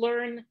 we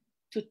learn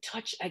to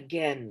touch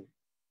again.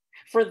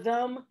 For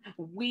them,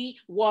 we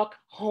walk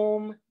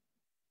home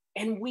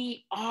and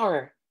we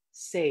are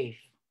safe.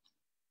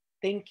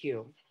 Thank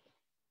you.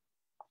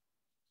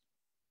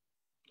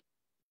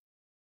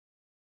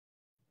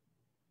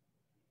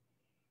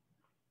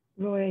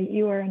 Roy,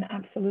 you are an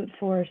absolute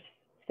force.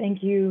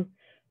 Thank you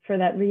for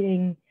that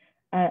reading,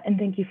 and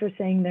thank you for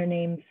saying their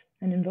names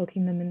and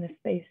invoking them in this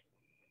space.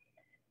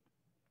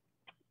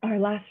 Our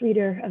last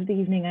reader of the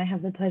evening, I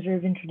have the pleasure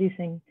of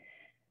introducing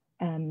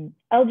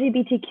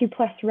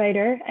LGBTQ+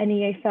 writer,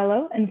 NEA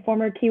fellow, and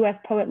former Key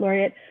West Poet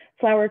Laureate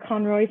Flower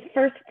Conroy's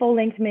first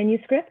full-length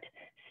manuscript,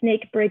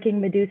 Snake Breaking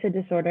Medusa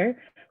Disorder,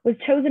 was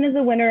chosen as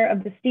a winner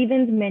of the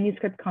Stevens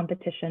Manuscript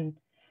Competition.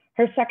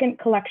 Her second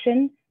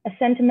collection, A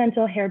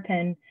Sentimental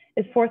Hairpin,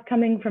 is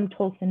forthcoming from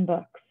Tolson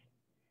Books.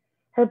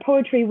 Her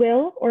poetry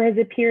will or has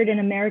appeared in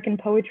American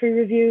Poetry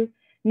Review,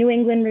 New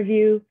England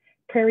Review,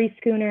 Prairie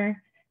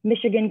Schooner,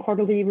 Michigan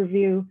Quarterly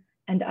Review,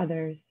 and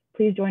others.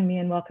 Please join me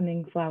in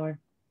welcoming Flower.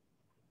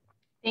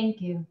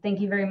 Thank you. Thank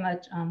you very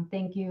much.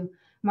 Thank you,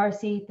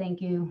 Marcy.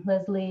 Thank you,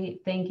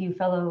 Leslie. Thank you,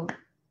 fellow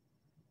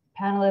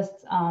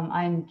panelists.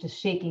 I'm just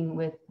shaking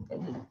with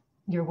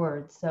your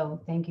words, so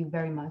thank you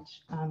very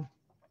much.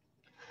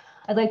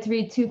 I'd like to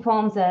read two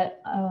poems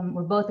that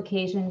were both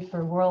occasioned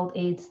for World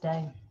AIDS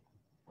Day.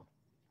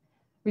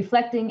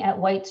 Reflecting at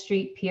White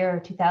Street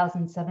Pier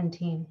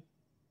 2017.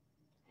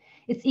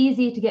 It's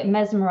easy to get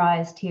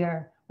mesmerized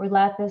here, where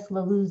lapis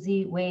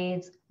lazuli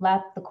waves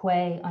lap the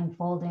quay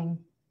unfolding,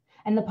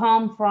 and the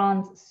palm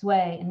fronds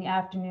sway in the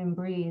afternoon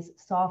breeze,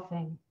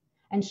 softening,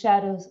 and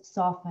shadows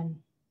soften.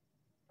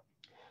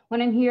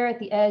 When I'm here at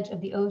the edge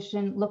of the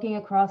ocean, looking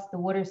across the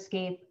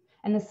waterscape,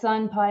 and the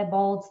sun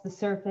piebalds the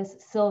surface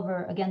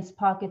silver against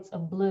pockets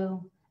of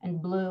blue and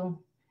blue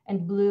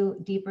and blue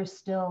deeper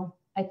still,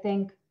 I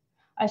think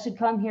I should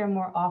come here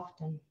more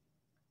often.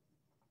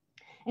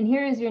 And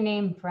here is your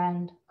name,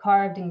 friend,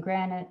 carved in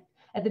granite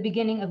at the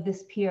beginning of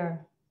this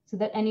pier, so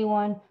that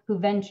anyone who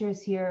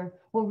ventures here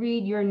will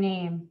read your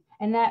name,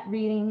 and that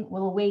reading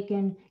will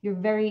awaken your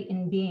very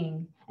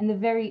in-being, and the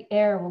very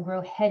air will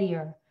grow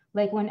headier,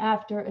 like when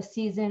after a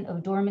season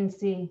of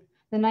dormancy,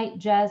 the night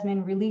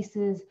jasmine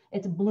releases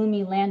its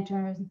bloomy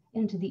lanterns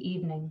into the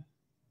evening.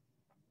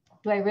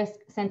 Do I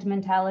risk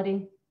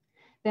sentimentality?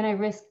 Then I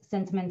risk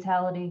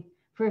sentimentality,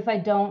 for if I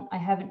don't, I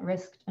haven't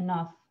risked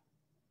enough.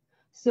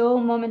 So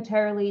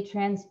momentarily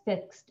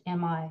transfixed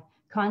am I,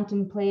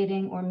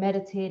 contemplating or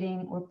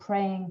meditating or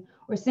praying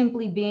or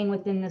simply being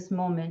within this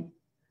moment.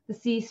 The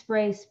sea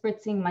spray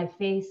spritzing my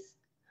face.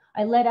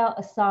 I let out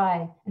a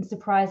sigh and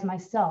surprise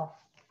myself.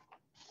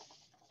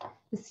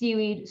 The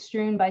seaweed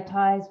strewn by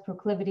tide's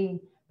proclivity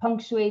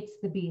punctuates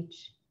the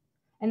beach,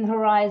 and the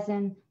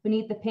horizon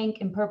beneath the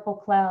pink and purple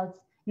clouds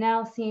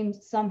now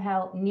seems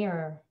somehow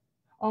nearer,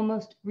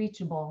 almost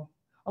reachable,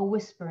 a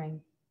whispering.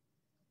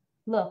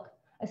 Look,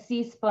 a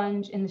sea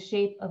sponge in the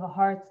shape of a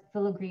heart's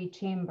filigree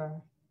chamber.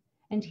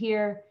 And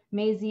here,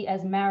 mazy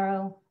as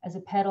marrow, as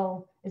a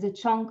petal, is a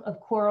chunk of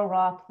coral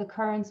rock the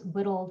currents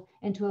whittled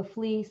into a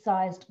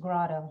flea-sized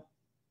grotto.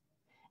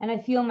 And I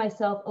feel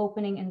myself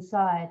opening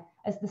inside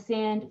as the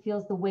sand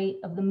feels the weight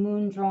of the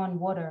moon-drawn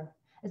water,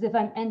 as if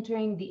I'm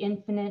entering the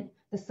infinite,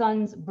 the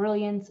sun's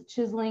brilliance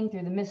chiseling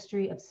through the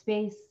mystery of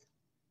space.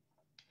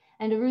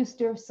 And a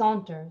rooster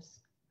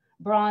saunters,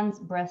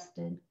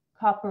 bronze-breasted,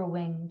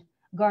 copper-winged,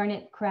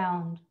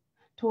 garnet-crowned,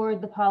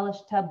 toward the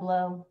polished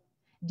tableau,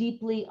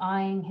 deeply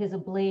eyeing his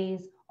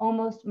ablaze,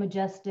 almost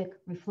majestic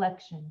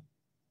reflection.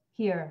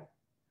 Here,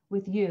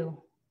 with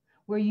you,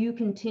 where you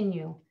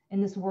continue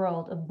in this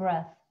world of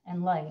breath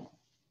and light.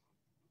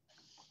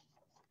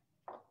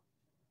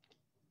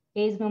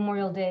 AIDS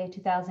Memorial Day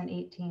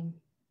 2018.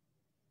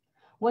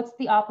 What's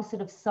the opposite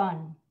of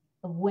sun,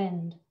 of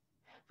wind?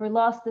 For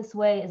lost this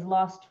way is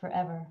lost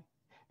forever.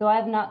 Though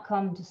I've not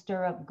come to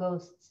stir up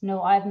ghosts,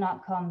 no, I've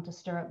not come to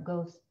stir up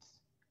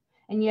ghosts.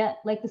 And yet,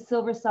 like the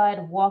silver side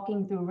of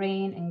walking through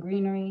rain and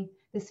greenery,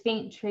 this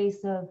faint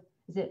trace of,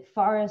 is it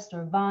forest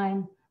or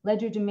vine,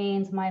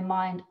 legerdemains my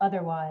mind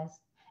otherwise,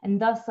 and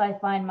thus I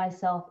find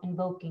myself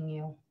invoking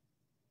you.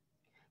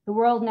 The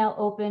world now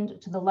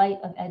opened to the light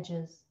of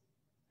edges,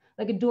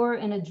 like a door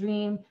in a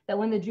dream that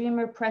when the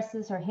dreamer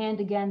presses her hand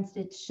against,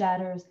 it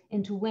shatters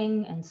into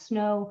wing and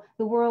snow,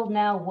 the world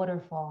now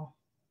waterfall.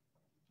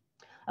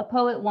 A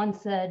poet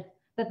once said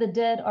that the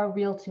dead are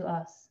real to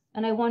us,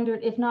 and I wondered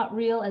if not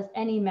real as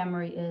any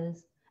memory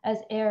is,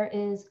 as air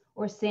is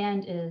or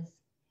sand is,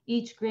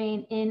 each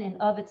grain in and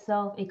of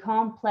itself a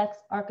complex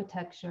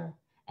architecture,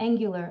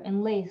 angular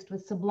and laced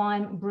with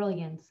sublime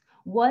brilliance.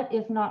 What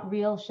if not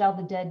real shall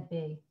the dead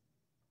be?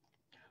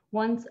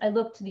 Once I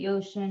looked to the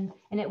ocean,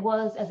 and it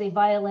was as a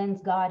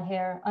violin's god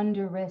hair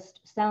under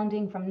wrist,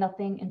 sounding from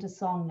nothing into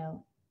song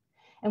note.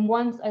 And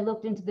once I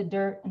looked into the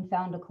dirt and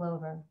found a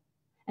clover.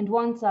 And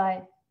once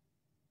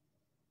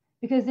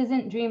because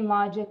isn't dream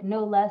logic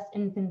no less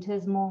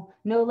infinitesimal,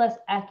 no less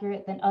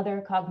accurate than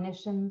other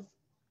cognitions?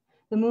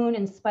 The moon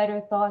and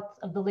spider thoughts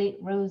of the late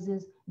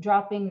roses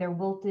dropping their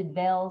wilted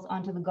veils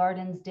onto the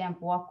garden's damp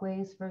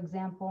walkways, for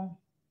example.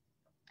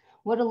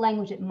 What a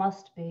language it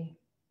must be.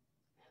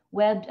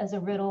 Webbed as a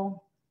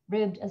riddle,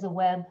 ribbed as a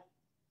web.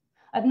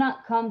 I've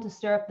not come to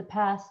stir up the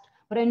past,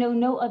 but I know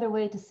no other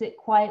way to sit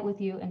quiet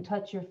with you and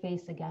touch your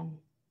face again.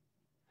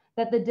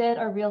 That the dead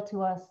are real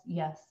to us,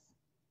 yes.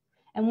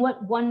 And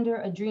what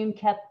wonder a dream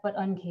kept but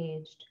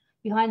uncaged.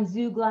 Behind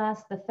zoo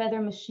glass, the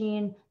feather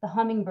machine, the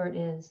hummingbird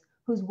is,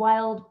 whose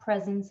wild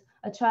presence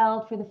a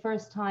child for the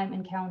first time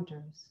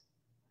encounters.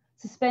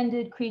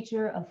 Suspended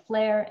creature of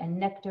flare and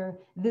nectar,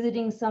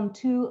 visiting some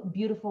too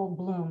beautiful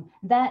bloom,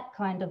 that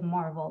kind of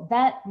marvel,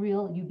 that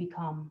real you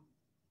become.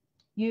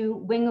 You,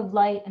 wing of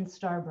light and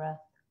star breath,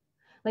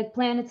 like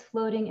planets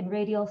floating in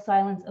radial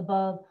silence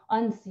above,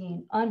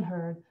 unseen,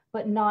 unheard,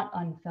 but not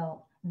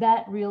unfelt,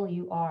 that real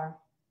you are.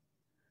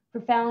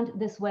 For found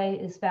this way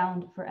is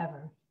found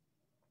forever.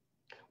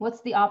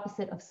 What's the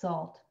opposite of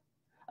salt,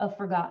 of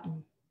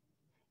forgotten?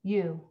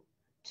 You,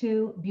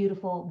 too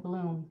beautiful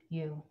bloom,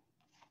 you.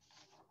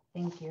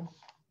 Thank you.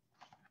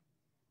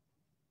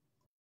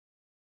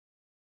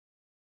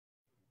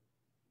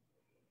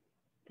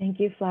 Thank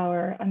you,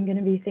 Flower. I'm going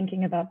to be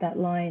thinking about that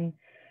line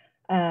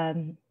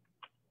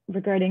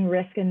regarding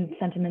risk and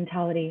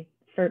sentimentality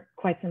for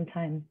quite some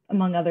time,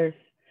 among others,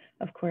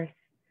 of course.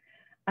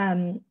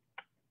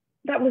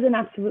 That was an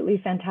absolutely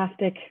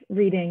fantastic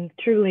reading,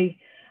 truly.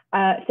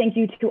 Thank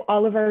you to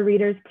all of our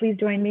readers. Please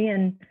join me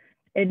in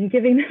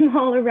giving them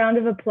all a round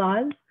of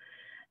applause.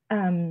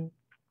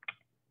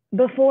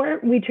 Before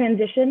we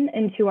transition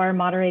into our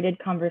moderated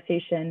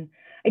conversation,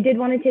 I did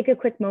want to take a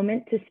quick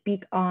moment to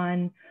speak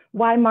on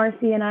why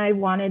Marcy and I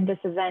wanted this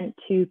event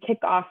to kick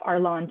off our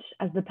launch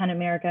as the PEN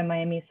America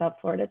Miami South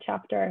Florida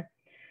chapter.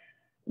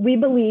 We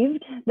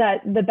believed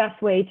that the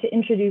best way to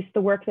introduce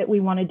the work that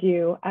we want to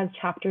do as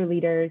chapter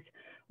leaders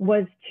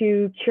was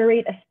to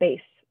curate a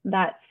space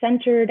that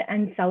centered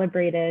and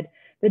celebrated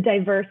the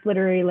diverse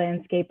literary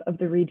landscape of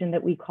the region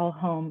that we call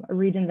home, a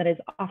region that is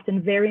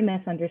often very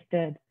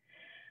misunderstood.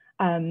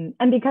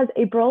 And because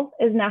April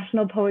is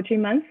National Poetry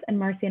Month, and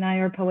Marcy and I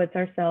are poets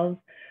ourselves,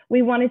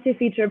 we wanted to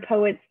feature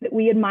poets that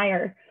we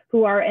admire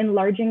who are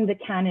enlarging the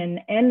canon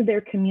and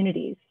their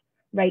communities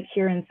right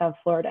here in South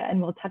Florida.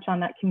 And we'll touch on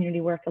that community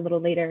work a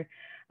little later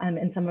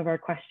in some of our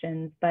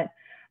questions. But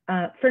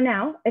for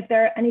now, if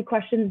there are any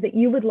questions that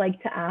you would like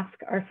to ask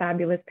our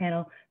fabulous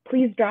panel,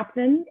 please drop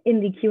them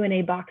in the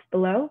Q&A box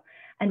below,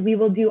 and we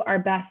will do our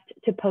best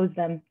to pose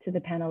them to the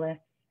panelists.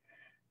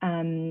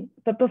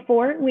 But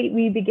before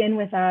we begin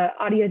with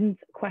audience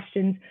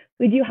questions,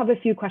 we do have a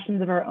few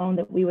questions of our own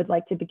that we would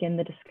like to begin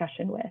the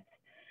discussion with.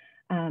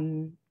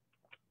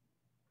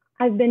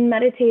 I've been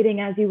meditating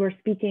as you were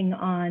speaking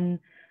on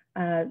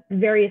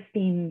various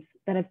themes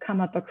that have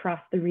come up across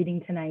the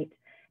reading tonight,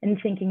 and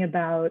thinking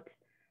about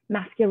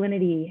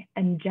masculinity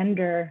and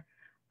gender,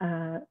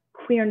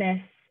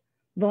 queerness,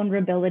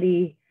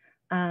 vulnerability.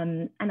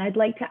 And I'd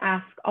like to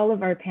ask all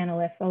of our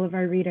panelists, all of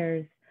our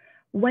readers,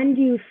 when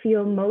do you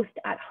feel most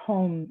at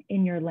home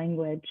in your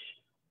language?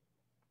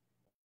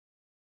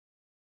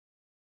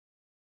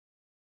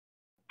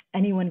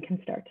 Anyone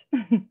can start.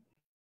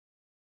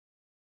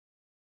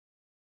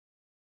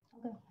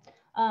 Okay.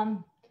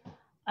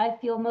 I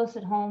feel most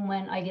at home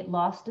when I get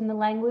lost in the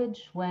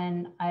language,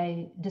 when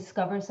I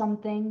discover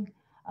something.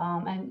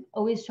 I'm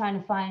always trying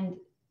to find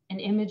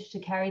an image to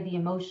carry the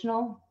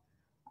emotional.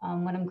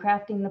 When I'm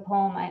crafting the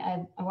poem,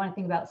 I want to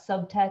think about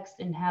subtext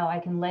and how I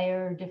can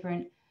layer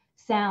different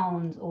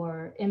sounds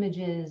or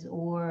images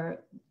or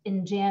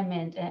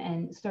enjambment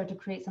and start to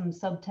create some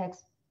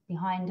subtext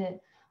behind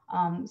it.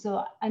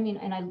 So, I mean,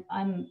 and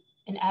I'm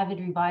an avid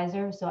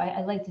reviser, so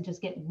I like to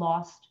just get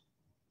lost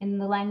in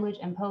the language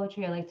and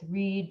poetry. I like to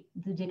read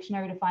the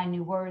dictionary to find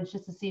new words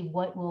just to see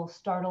what will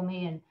startle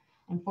me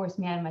and force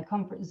me out of my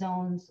comfort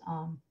zones.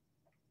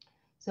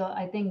 So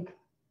I think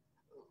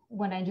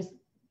when I just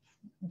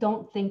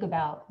don't think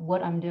about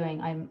what I'm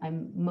doing,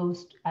 I'm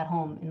most at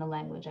home in the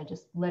language. I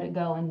just let it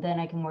go, and then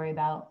I can worry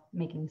about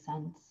making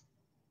sense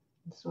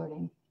and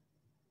sorting.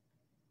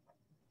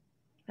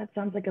 That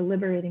sounds like a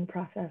liberating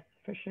process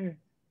for sure.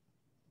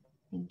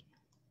 Thank you.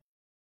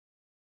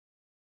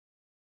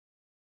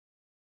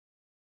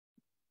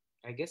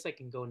 I guess I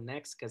can go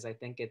next because I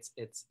think it's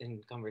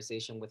in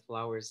conversation with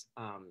Flower's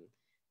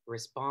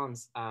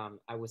response.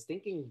 I was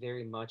thinking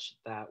very much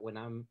that when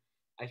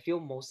I feel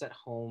most at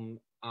home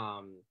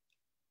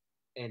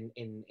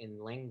in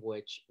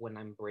language when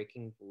I'm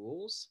breaking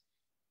rules,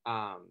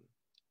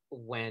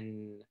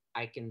 when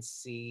I can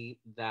see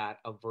that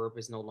a verb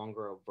is no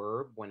longer a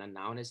verb, when a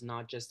noun is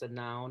not just a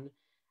noun,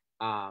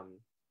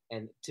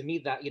 and to me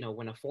that, you know,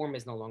 when a form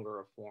is no longer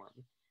a form,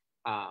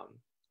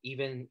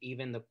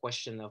 even the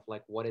question of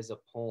like, what is a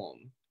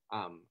poem?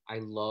 I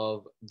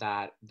love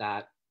that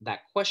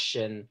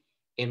question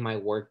in my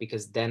work,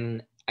 because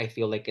then I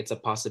feel like it's a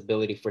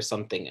possibility for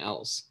something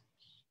else.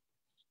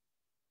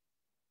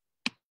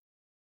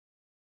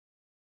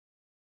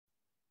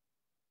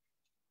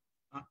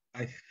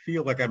 I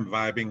feel like I'm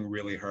vibing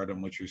really hard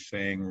on what you're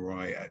saying,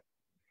 Roy.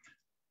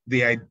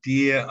 The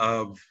idea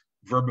of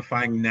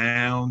verbifying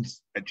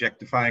nouns,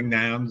 adjectifying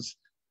nouns,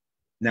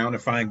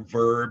 nounifying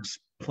verbs,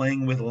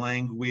 playing with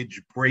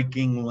language,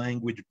 breaking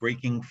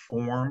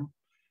form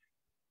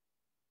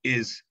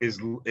is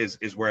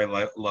where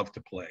I love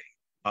to play.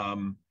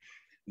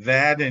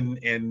 That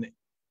and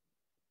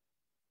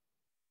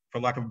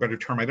for lack of a better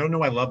term, I don't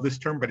know I love this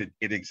term, but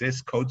it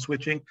exists, code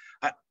switching.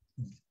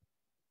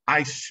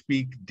 I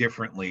speak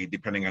differently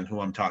depending on who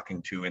I'm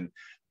talking to. And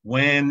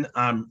when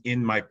I'm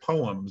in my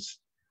poems,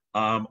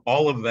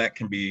 all of that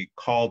can be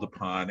called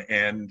upon,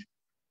 and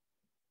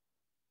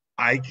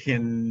I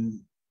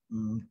can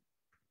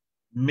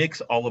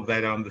mix all of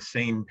that on the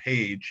same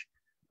page,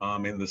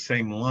 in the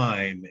same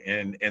line,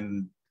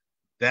 and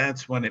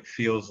that's when it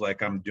feels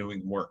like I'm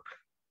doing work.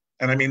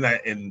 And I mean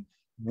that in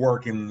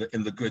work in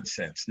the good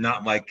sense,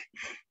 not like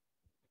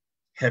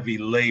heavy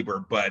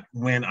labor, but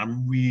when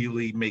I'm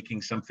really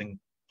making something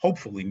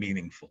hopefully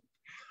meaningful.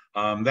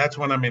 That's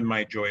when I'm in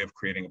my joy of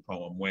creating a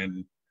poem,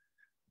 when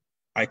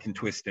I can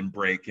twist and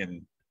break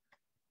and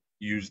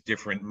use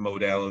different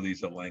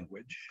modalities of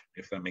language,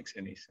 if that makes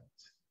any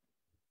sense.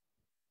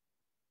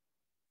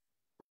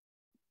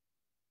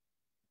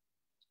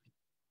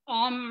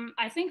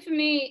 I think for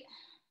me,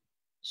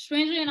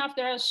 strangely enough,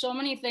 there are so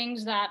many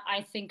things that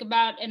I think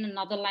about in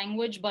another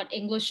language, but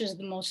English is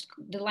the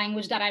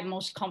language that I'm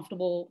most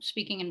comfortable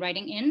speaking and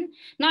writing in.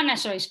 Not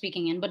necessarily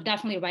speaking in, but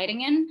definitely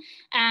writing in.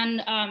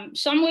 And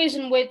some ways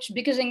in which,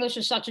 because English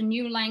is such a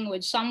new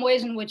language, some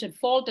ways in which it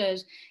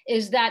falters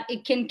is that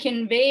it can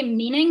convey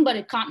meaning, but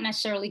it can't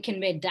necessarily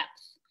convey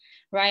depth,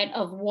 right?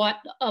 Of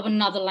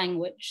another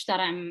language that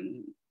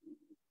I'm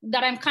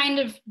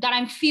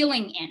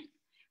feeling in.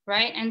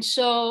 Right. And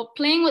so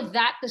playing with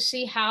that to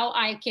see how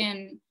I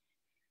can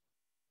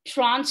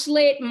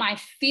translate my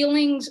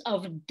feelings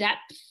of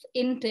depth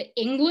into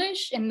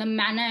English in the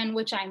manner in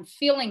which I'm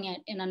feeling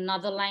it in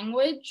another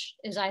language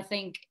is, I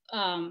think,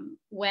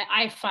 where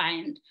I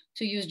find,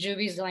 to use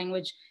Juvi's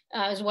language,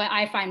 is where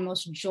I find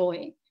most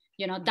joy.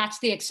 You know, that's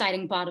the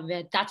exciting part of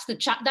it. That's the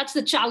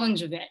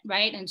challenge of it.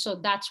 Right. And so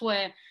that's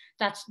where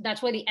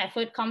the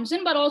effort comes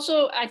in. But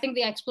also, I think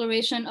the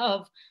exploration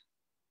of,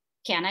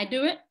 can I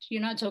do it? You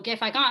know, it's okay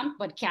if I can't,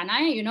 but can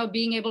I? You know,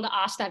 being able to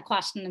ask that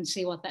question and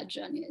see what that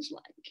journey is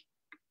like.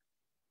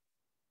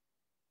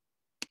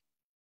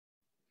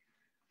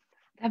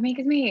 That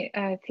makes me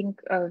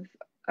think of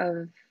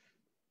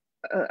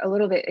a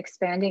little bit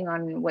expanding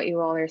on what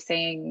you all are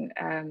saying.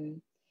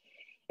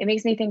 It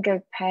makes me think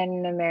of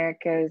PEN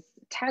America's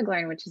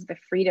tagline, which is the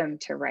freedom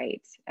to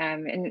write.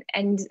 And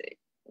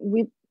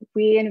we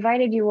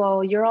invited you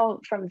all. You're all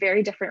from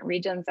very different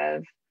regions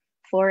of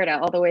Florida,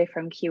 all the way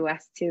from Key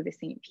West to the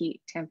St.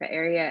 Pete, Tampa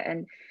area,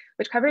 and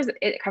which covers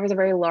a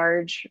very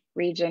large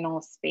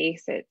regional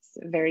space. It's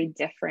very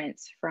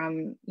different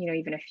from, you know,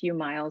 even a few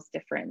miles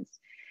difference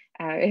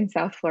in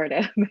South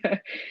Florida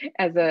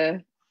as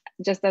a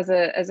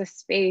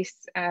space,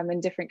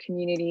 and different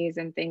communities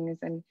and things.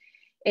 And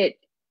it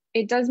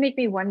does make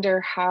me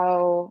wonder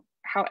how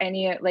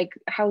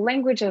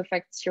language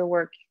affects your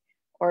work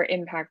or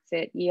impacts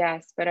it.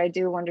 Yes, but I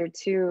do wonder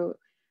too,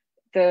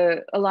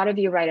 a lot of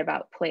you write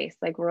about place,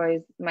 like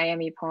Roy's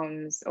Miami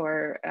poems,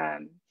 or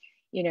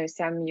you know,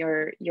 Sam,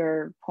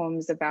 your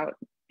poems about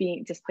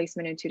being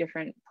displacement in two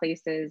different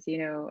places, you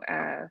know,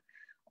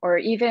 or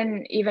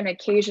even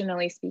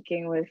occasionally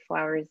speaking with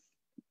Flower's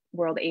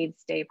World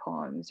AIDS Day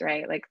poems,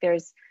 right? Like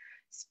there's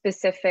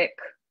specific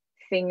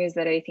things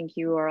that I think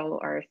you all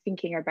are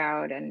thinking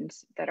about and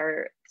that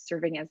are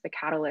serving as the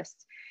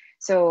catalyst.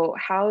 So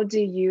how do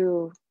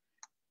you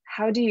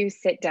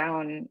sit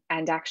down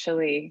and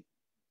actually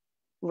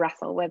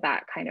wrestle with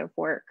that kind of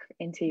work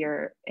into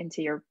your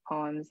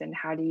poems, and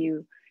how do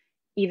you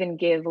even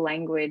give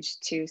language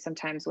to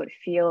sometimes what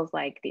feels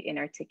like the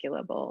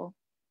inarticulable,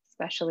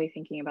 especially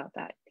thinking about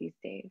that these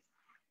days.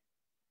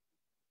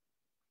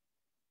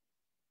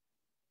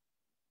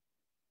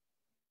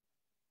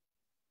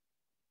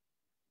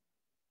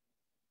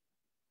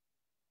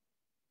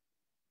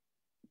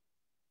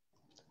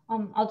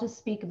 I'll just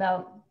speak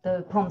about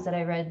the poems that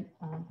I read.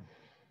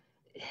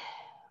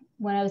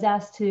 When I was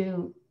asked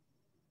to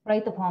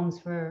write the poems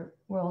for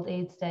World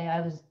AIDS Day,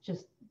 I was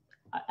just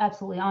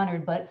absolutely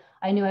honored, but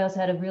I knew I also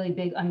had a really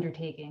big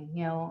undertaking,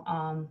 you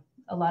know,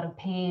 a lot of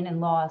pain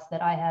and loss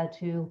that I had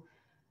to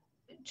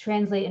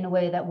translate in a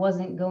way that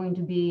wasn't going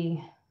to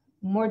be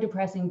more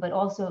depressing, but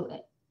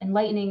also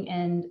enlightening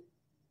and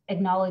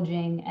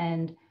acknowledging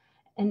and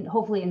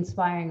hopefully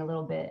inspiring a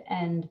little bit.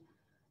 And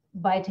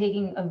by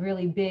taking a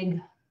really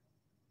big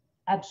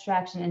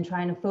abstraction and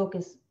trying to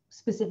focus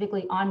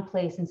specifically on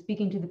place and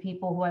speaking to the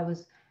people who I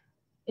was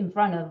in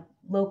front of,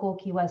 local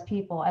Key West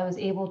people, I was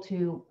able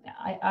to,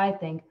 I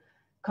think,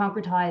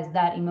 concretize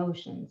that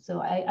emotion.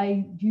 So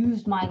I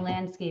used my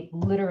landscape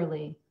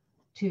literally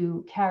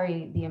to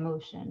carry the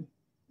emotion,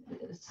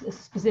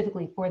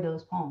 specifically for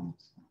those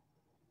poems.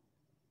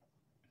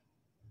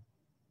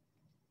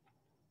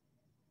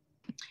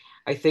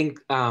 I think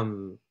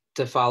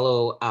to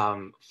follow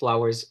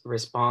Flower's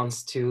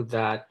response to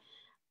that,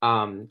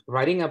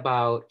 writing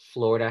about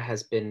Florida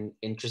has been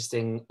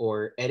interesting,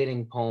 or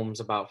editing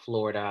poems about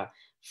Florida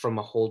from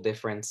a whole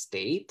different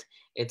state.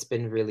 It's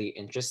been really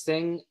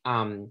interesting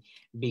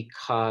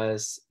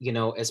because, you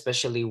know,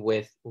 especially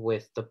with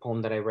the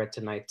poem that I read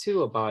tonight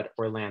too about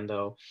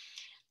Orlando,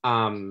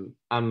 in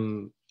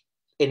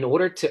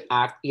order to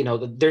act, you know,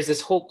 there's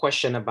this whole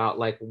question about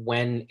like,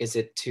 when is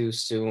it too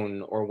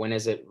soon, or when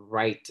is it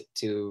right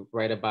to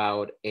write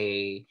about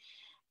a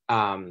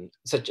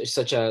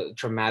such a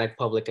traumatic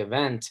public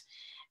event.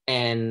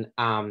 And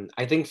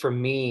I think for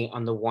me,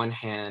 on the one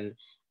hand,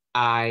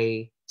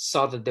 I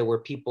saw that there were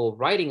people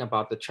writing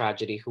about the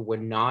tragedy who were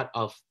not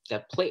of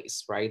that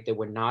place, right? They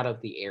were not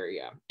of the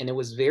area. And it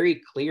was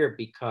very clear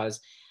because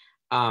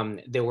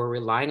they were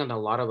relying on a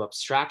lot of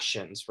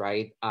abstractions,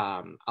 right?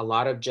 A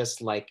lot of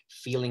just like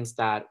feelings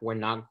that were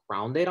not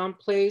grounded on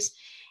place.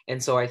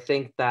 And so I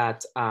think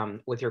that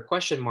with your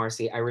question,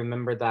 Marcy, I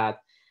remember that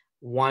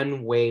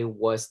one way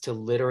was to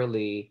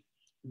literally,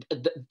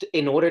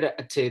 in order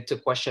to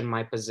question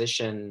my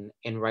position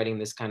in writing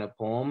this kind of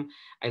poem,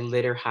 I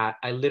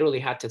literally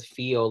had to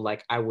feel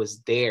like I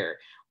was there.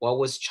 What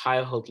was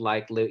childhood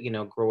like, you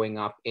know, growing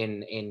up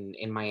in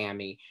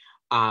Miami?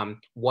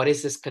 What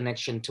is this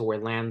connection to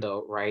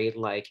Orlando, right?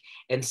 Like,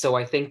 and so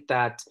I think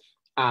that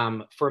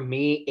for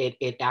me,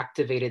 it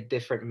activated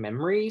different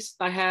memories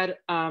I had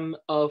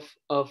of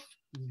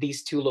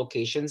these two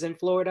locations in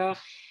Florida.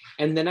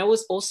 And then I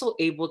was also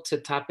able to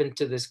tap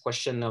into this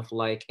question of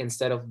like,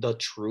 instead of the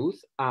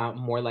truth,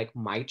 more like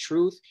my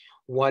truth,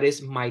 what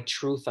is my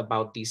truth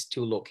about these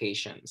two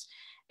locations?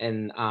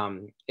 And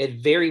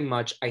it very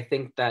much, I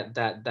think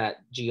that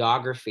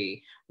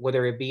geography,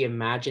 whether it be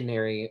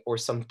imaginary or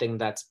something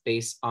that's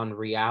based on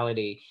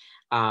reality,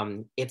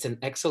 it's an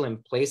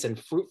excellent place and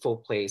fruitful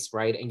place,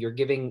 right? And you're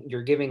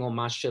giving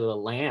homage to the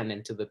land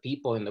and to the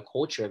people and the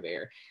culture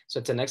there. So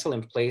it's an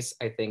excellent place,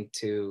 I think,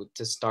 to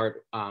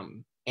start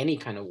any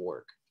kind of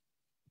work.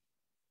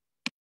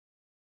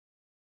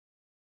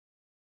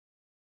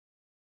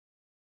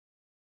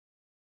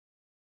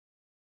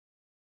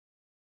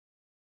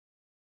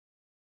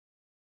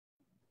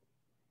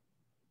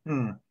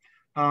 I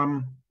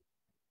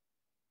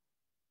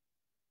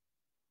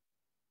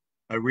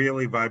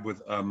really vibe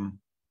with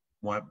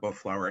what both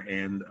Flower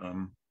and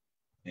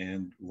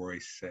Roy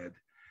said.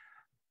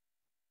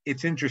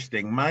 It's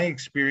interesting. My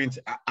experience,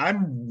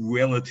 I'm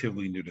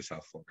relatively new to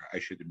South Florida, I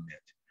should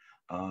admit.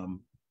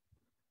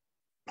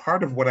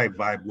 Part of what I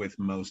vibe with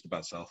most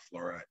about South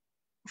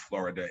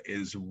Florida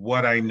is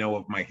what I know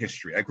of my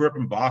history. I grew up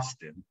in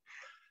Boston,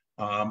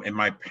 and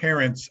my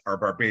parents are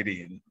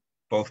Barbadian,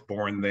 both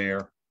born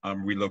there,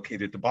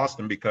 relocated to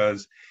Boston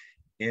because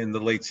in the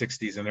late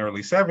 60s and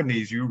early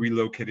 70s, you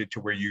relocated to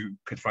where you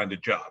could find a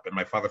job. And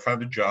my father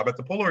found a job at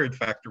the Polaroid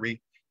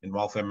factory in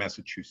Waltham,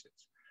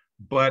 Massachusetts.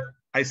 But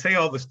I say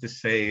all this to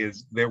say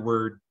is there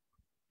were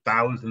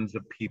thousands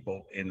of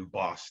people in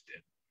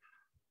Boston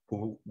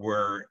who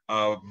were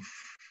of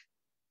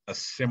a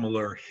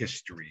similar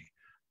history,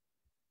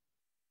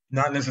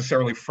 not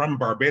necessarily from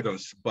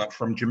Barbados, but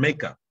from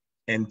Jamaica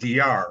and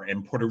DR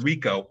and Puerto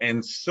Rico.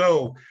 And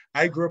so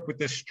I grew up with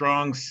this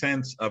strong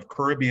sense of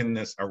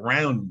Caribbeanness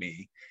around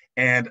me.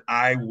 And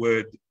I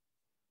would,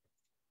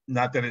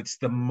 not that it's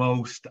the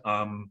most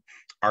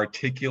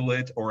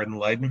articulate or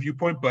enlightened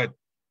viewpoint, but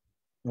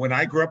when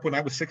I grew up, when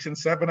I was 6 and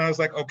 7, I was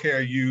like, okay,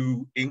 are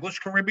you English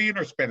Caribbean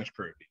or Spanish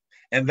Caribbean?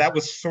 And that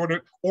was sort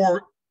of,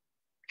 or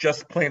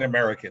just plain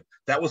American.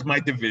 That was my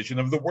division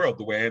of the world,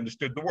 the way I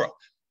understood the world.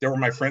 There were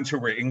my friends who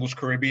were English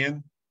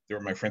Caribbean, there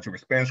were my friends who were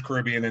Spanish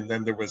Caribbean, and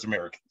then there was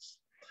Americans.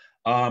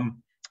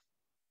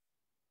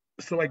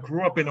 So I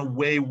grew up in a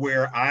way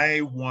where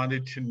I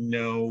wanted to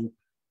know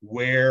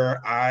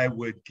where I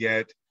would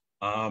get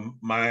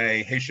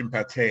my Haitian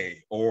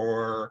pate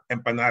or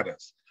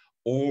empanadas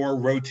or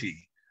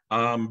roti,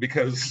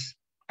 because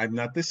I'm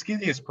not the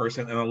skinniest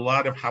person, and a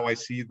lot of how I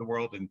see the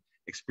world and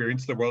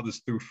experience the world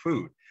is through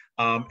food.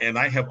 And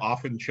I have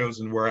often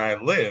chosen where I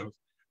live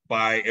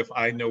by if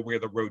I know where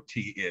the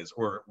roti is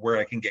or where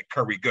I can get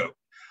curry goat,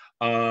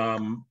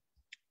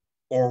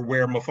 or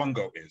where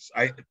mofongo is.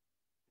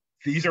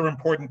 These are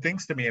important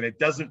things to me, and it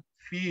doesn't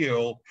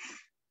feel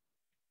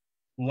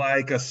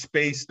like a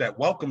space that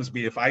welcomes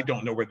me if I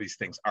don't know where these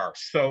things are.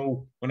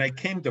 So when I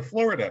came to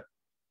Florida,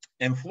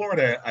 and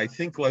Florida, I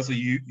think,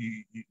 Leslie,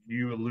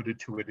 you alluded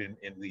to it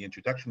in the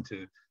introduction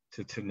to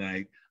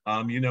tonight.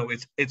 You know,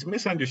 it's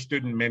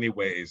misunderstood in many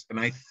ways, and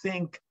I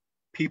think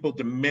people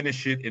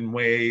diminish it in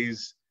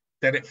ways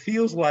that it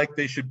feels like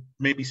they should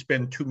maybe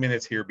spend 2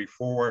 minutes here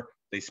before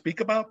they speak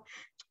about.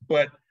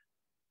 But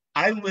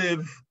I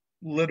live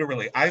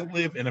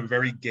in a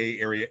very gay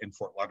area in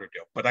Fort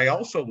Lauderdale, but I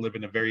also live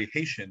in a very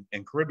Haitian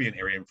and Caribbean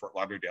area in Fort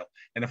Lauderdale.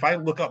 And if I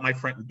look out my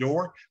front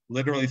door,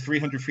 literally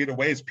 300 feet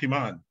away is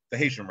Piman, the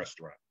Haitian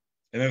restaurant.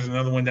 And there's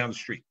another one down the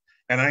street.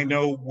 And I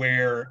know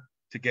where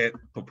to get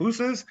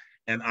pupusas,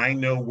 and I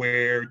know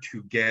where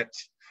to get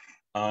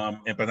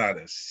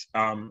empanadas.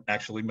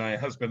 Actually, my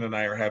husband and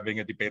I are having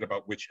a debate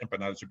about which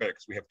empanadas are better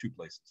because we have 2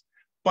 places.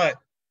 But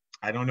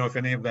I don't know if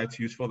any of that's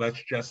useful.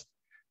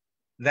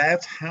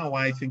 That's how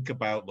I think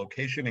about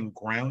location and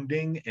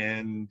grounding,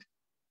 and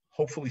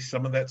hopefully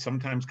some of that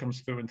sometimes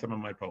comes through in some of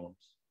my poems.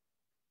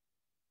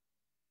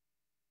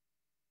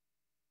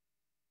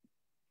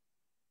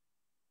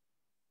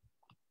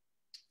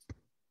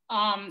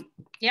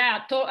 Yeah,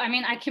 I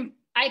mean,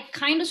 I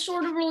kind of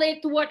sort of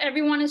relate to what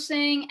everyone is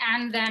saying,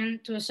 and then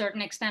to a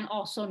certain extent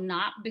also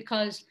not,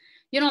 because,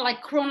 you know,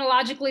 like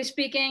chronologically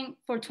speaking,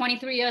 for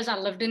 23 years, I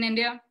lived in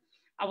India.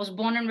 I was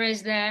born and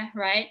raised there,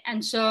 right?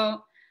 And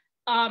so,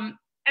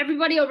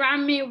 everybody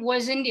around me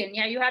was Indian.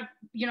 Yeah,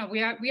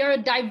 we are a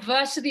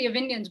diversity of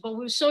Indians, but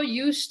we're so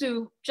used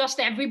to just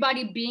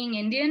everybody being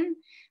Indian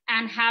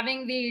and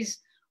having these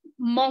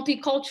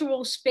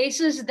multicultural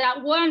spaces that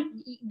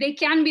they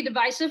can be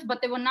divisive, but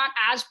they were not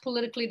as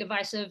politically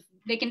divisive.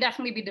 They can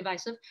definitely be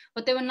divisive,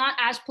 but they were not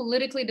as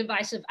politically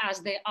divisive as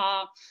they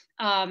are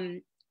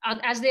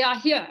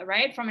here,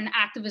 right? From an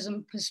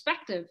activism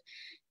perspective.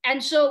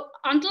 And so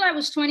until I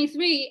was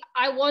 23,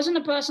 I wasn't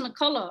a person of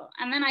color.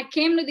 And then I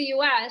came to the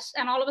US,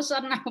 and all of a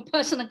sudden I'm a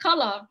person of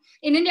color.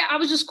 In India, I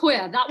was just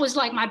queer. That was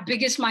like my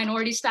biggest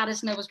minority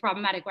status, and it was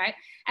problematic, right?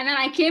 And then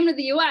I came to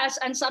the US,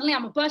 and suddenly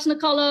I'm a person of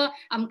color,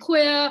 I'm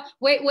queer,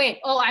 wait,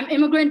 oh, I'm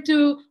immigrant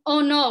too. Oh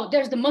no,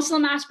 there's the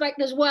Muslim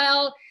aspect as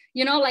well.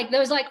 You know, like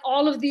there's like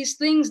all of these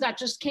things that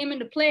just came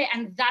into play.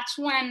 And that's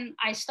when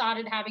I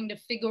started having to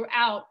figure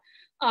out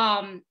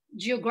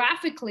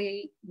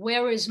geographically,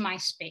 where is my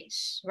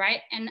space,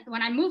 right? And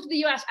when I moved to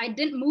the US, I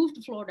didn't move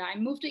to Florida. I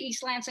moved to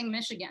East Lansing,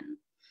 Michigan,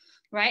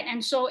 right?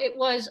 And so it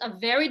was a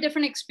very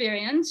different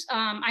experience.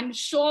 I'm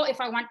sure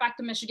if I went back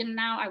to Michigan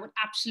now, I would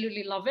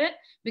absolutely love it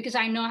because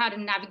I know how to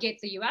navigate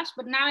the US,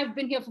 but now I've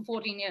been here for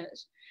 14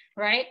 years,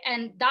 right?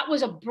 And that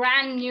was a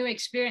brand new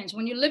experience.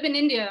 When you live in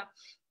India,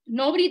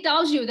 nobody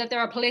tells you that there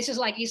are places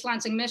like East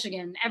Lansing,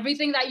 Michigan.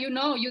 Everything that you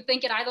know, you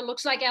think it either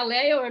looks like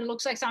LA or it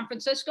looks like San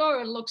Francisco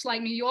or it looks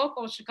like New York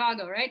or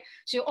Chicago, right?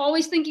 So you're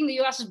always thinking the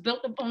US is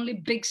built of only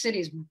big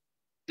cities,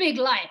 big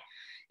light.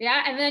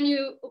 Yeah, and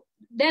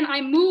then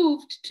I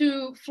moved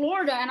to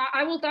Florida, and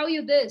I will tell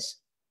you this,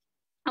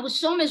 I was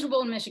so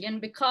miserable in Michigan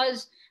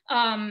because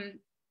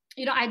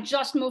you know, I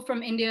just moved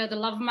from India. The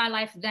love of my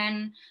life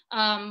then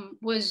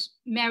was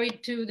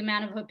married to the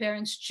man of her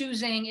parents'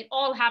 choosing. It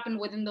all happened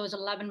within those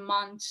 11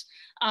 months.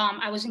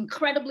 I was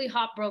incredibly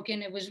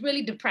heartbroken. It was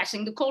really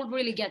depressing. The cold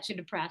really gets you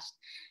depressed.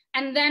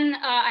 And then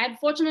I had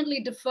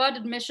fortunately deferred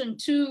admission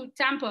to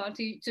Tampa,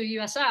 to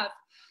USF.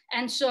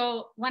 And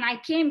so when I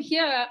came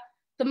here,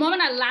 the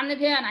moment I landed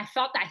here and I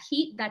felt that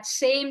heat, that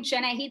same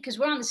Chennai heat, because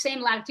we're on the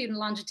same latitude and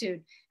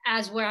longitude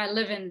as where I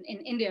live in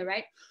India,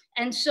 right?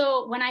 And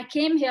so when I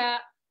came here,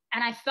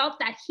 and I felt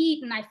that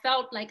heat, and I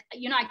felt like,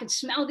 you know, I could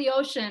smell the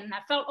ocean. I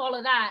felt all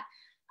of that.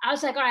 I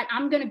was like, all right,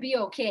 I'm going to be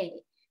okay.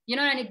 You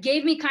know, and it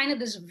gave me kind of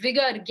this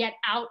vigor to get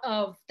out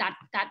of that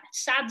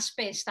sad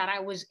space that I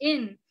was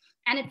in.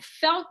 And it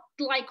felt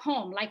like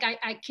home, like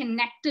I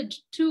connected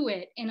to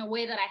it in a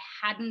way that I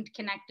hadn't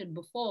connected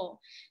before.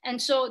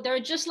 And so there are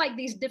just like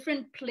these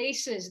different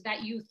places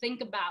that you think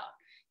about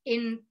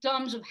in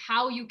terms of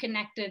how you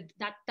connected,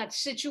 that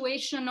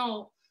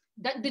situational,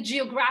 the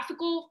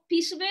geographical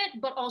piece of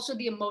it, but also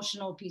the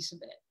emotional piece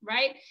of it,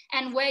 right?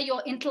 And where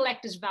your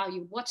intellect is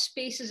valued, what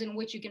spaces in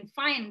which you can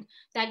find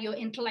that your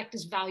intellect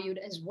is valued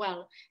as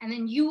well. And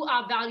then you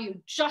are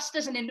valued just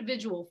as an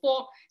individual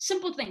for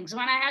simple things.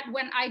 When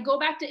I go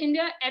back to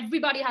India,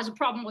 everybody has a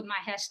problem with my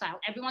hairstyle.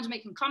 Everyone's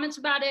making comments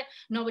about it.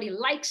 Nobody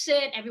likes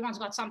it. Everyone's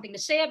got something to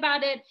say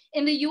about it.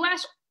 In the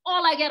US,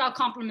 all I get are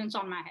compliments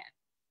on my hair.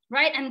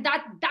 Right? And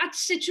that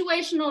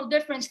situational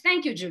difference,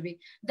 thank you, Juby,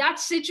 that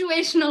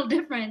situational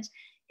difference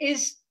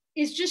is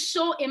just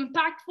so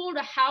impactful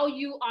to how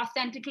you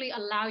authentically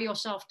allow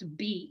yourself to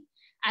be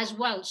as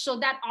well. So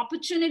that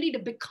opportunity to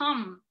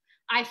become,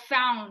 I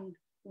found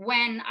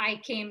when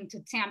I came to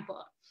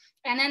Tampa.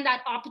 And then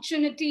that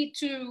opportunity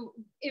to,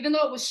 even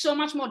though it was so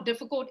much more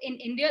difficult in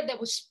India, there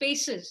were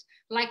spaces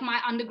like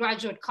my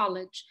undergraduate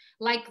college,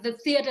 like the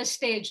theater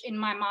stage in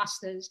my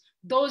master's,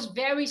 those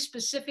very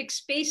specific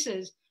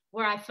spaces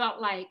where I felt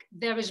like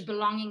there is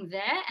belonging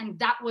there. And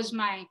that was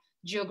my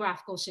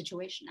geographical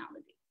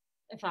situationality,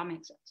 if that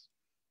makes sense.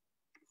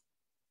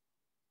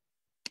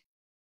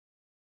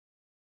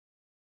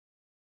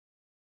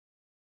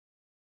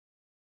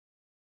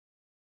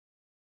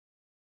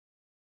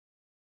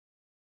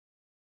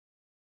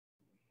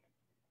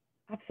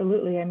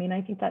 Absolutely. I mean,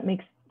 I think that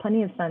makes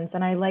plenty of sense.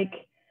 And I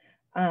like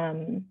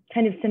kind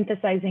of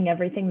synthesizing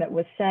everything that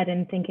was said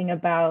and thinking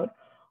about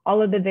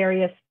all of the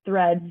various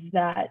threads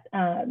that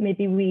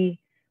maybe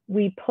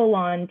we pull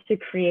on to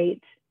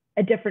create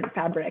a different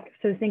fabric.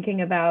 So thinking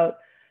about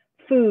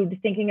food,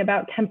 thinking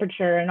about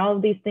temperature, and all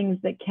of these things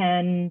that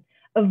can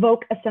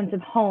evoke a sense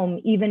of home,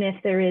 even if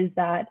there is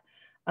that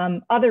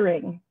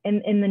othering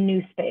in the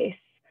new space.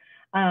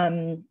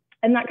 And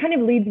that kind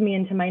of leads me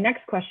into my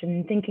next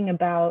question, thinking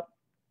about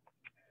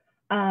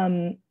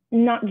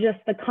not just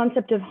the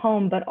concept of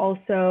home, but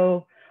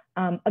also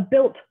a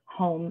built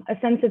home, a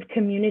sense of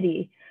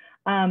community.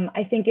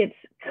 I think it's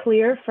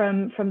clear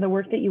from the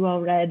work that you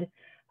all read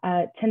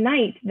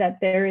tonight that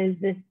there is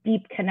this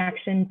deep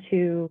connection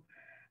to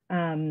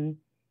current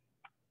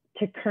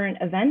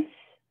events,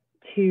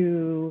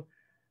 to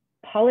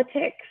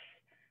politics,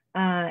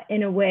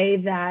 in a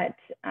way that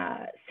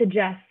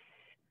suggests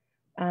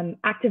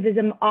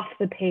activism off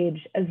the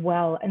page as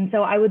well. And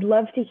so I would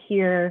love to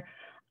hear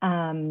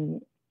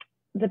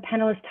the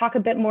panelists talk a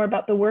bit more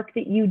about the work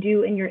that you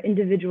do in your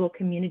individual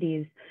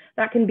communities.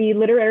 That can be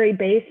literary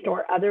based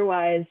or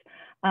otherwise.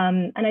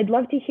 And I'd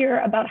love to hear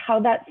about how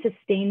that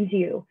sustains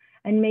you.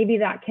 And maybe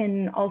that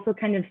can also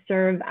kind of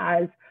serve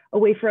as a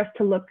way for us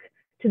to look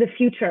to the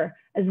future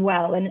as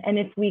well. And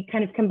if we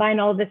kind of combine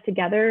all of this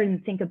together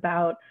and think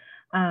about,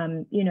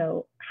 you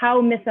know, how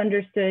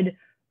misunderstood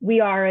we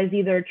are as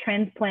either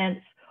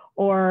transplants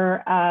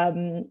or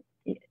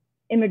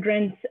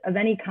immigrants of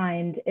any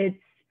kind, it's,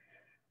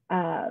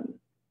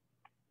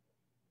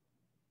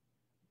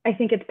 I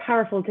think it's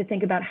powerful to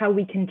think about how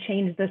we can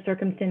change the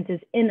circumstances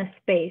in a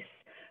space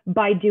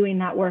by doing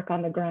that work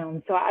on the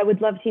ground. So I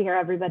would love to hear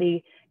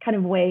everybody kind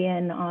of weigh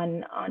in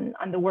on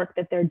the work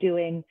that they're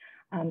doing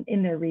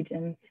in their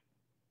regions.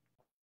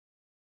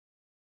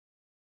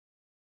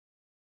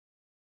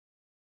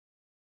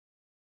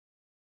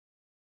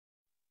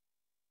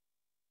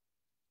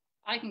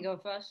 I can go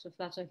first, if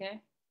that's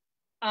okay.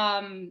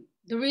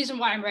 The reason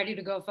why I'm ready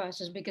to go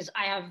first is because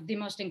I have the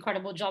most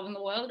incredible job in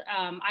the world.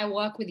 I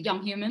work with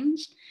young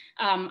humans.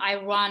 I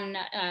run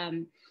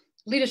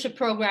leadership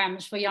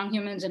programs for young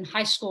humans in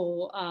high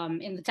school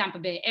in the Tampa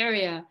Bay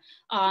area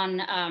on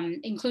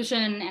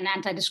inclusion and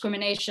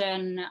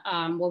anti-discrimination,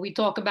 where we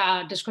talk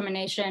about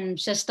discrimination,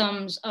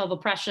 systems of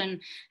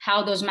oppression,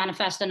 how those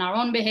manifest in our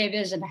own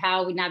behaviors, and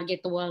how we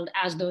navigate the world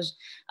as those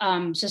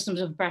systems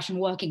of oppression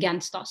work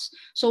against us.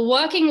 So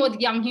working with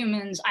young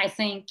humans, I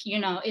think, you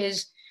know,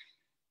 is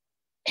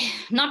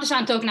not to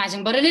sound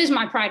tokenizing, but it is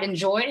my pride and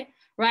joy,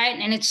 right?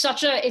 And it's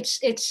such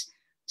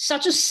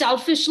a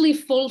selfishly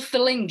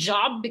fulfilling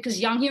job because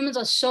young humans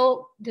are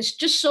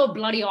just so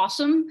bloody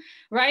awesome,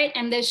 right?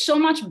 And they're so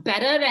much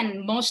better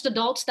than most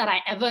adults that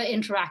I ever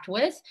interact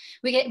with.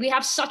 We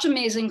have such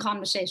amazing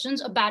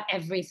conversations about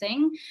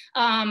everything.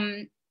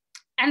 And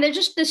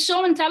they're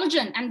so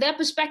intelligent, and their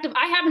perspective.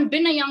 I haven't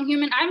been a young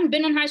human. I haven't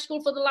been in high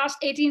school for the last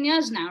 18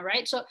 years now,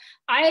 right? So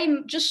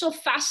I'm just so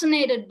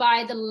fascinated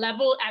by the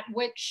level at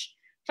which,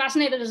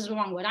 fascinated is the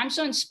wrong word. I'm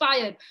so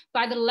inspired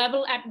by the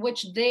level at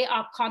which they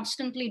are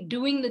constantly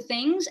doing the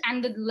things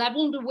and the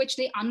level to which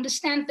they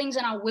understand things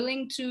and are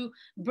willing to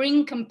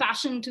bring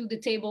compassion to the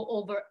table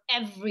over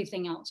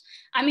everything else.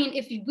 I mean,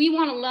 if we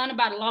want to learn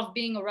about love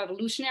being a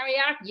revolutionary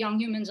act, young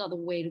humans are the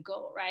way to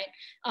go, right?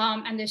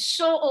 And they're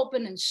so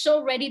open and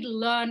so ready to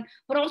learn,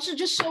 but also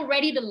just so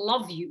ready to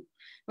love you,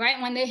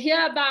 right? When they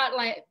hear about,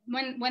 like,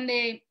 when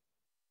they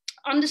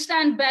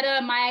understand better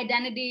my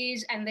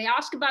identities and they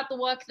ask about the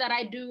work that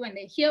I do and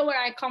they hear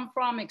where I come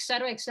from, et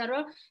cetera,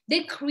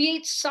 they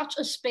create such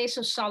a space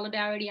of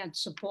solidarity and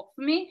support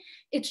for me.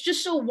 It's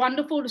just so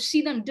wonderful to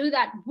see them do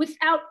that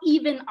without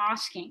even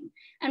asking.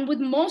 And with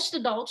most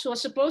adults who are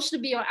supposed to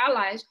be your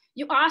allies,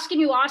 you ask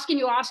and you ask and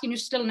you ask and you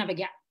still never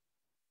get.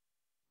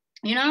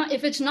 You know,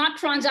 if it's not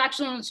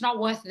transactional, it's not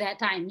worth their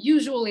time.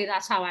 Usually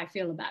that's how I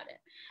feel about it,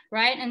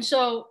 right? And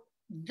so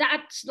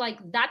that's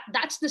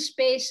the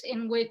space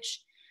in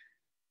which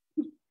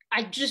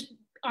I just,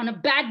 on a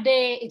bad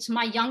day, it's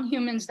my young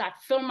humans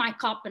that fill my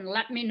cup and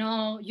let me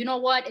know, you know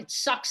what, it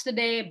sucks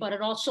today, but it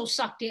also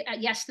sucked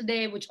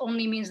yesterday, which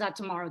only means that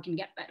tomorrow can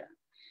get better.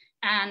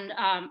 And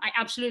I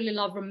absolutely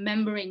love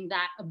remembering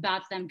that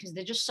about them because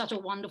they're just such a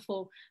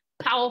wonderful,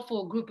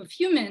 powerful group of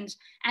humans.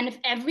 And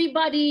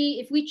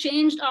if we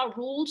changed our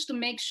rules to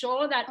make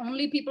sure that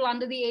only people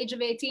under the age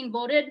of 18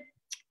 voted,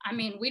 I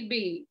mean, we'd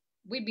be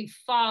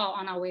far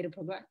on our way to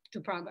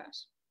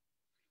progress.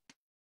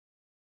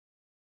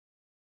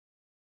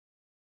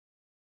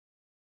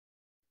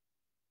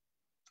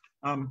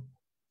 Um,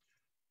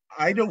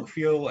 I don't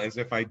feel as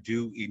if I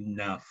do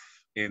enough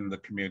in the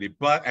community,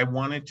 but I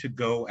wanted to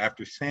go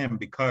after Sam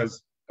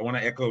because I want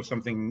to echo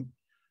something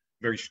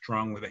very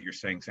strongly that you're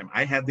saying, Sam.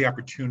 I had the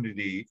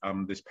opportunity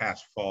this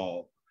past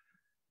fall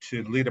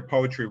to lead a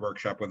poetry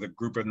workshop with a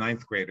group of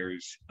ninth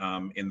graders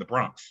in the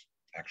Bronx,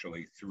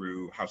 actually,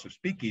 through House of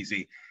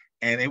Speakeasy.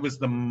 And it was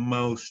the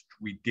most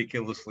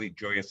ridiculously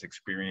joyous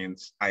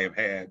experience I have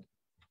had.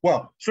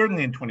 Well,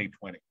 certainly in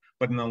 2020,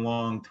 but in a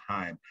long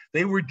time.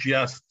 They were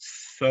just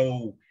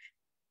so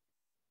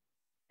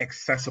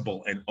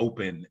accessible and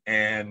open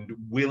and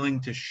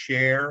willing to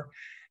share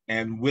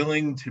and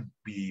willing to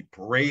be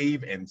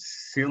brave and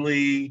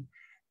silly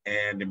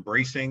and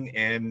embracing.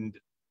 And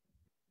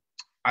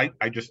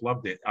I just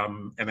loved it.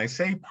 And I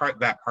say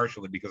that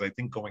partially because I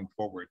think going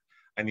forward,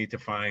 I need to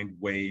find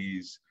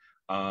ways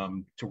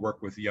to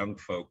work with young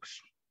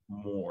folks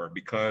more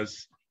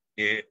because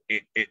it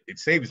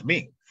saves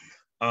me.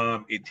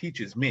 It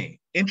teaches me.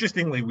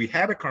 Interestingly, we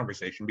had a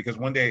conversation because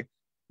one day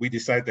we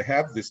decided to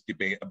have this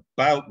debate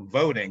about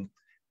voting,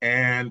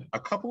 and a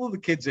couple of the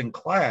kids in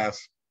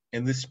class,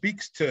 and this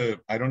speaks to,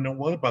 I don't know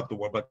what about the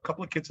world, but a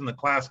couple of kids in the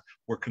class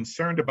were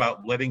concerned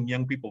about letting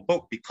young people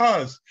vote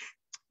because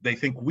they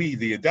think we,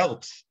 the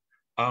adults,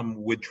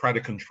 would try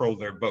to control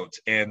their votes.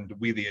 And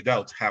we, the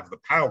adults, have the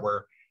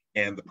power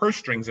and the purse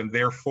strings, and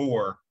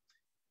therefore,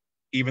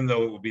 even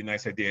though it would be a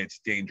nice idea,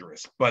 it's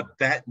dangerous. But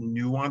that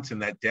nuance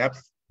and that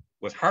depth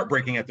was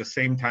heartbreaking. At the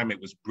same time,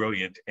 it was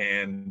brilliant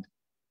and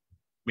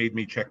made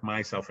me check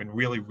myself and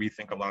really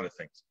rethink a lot of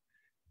things.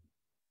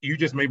 You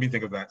just made me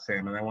think of that,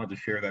 Sam, and I wanted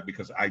to share that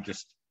because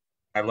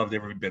I loved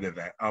every bit of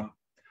that.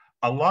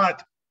 A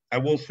lot, I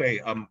will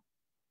say,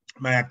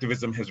 my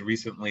activism has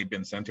recently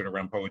been centered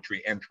around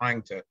poetry and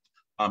trying to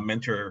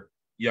mentor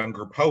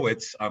younger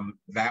poets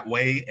that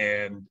way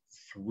and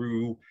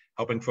through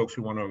helping folks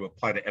who want to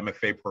apply to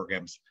MFA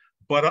programs.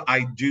 But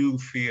I do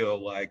feel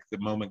like the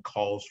moment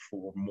calls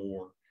for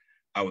more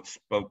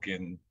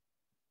outspoken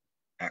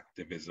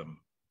activism.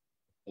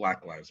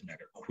 Black Lives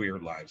Matter, Queer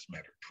Lives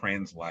Matter,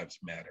 Trans Lives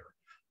Matter.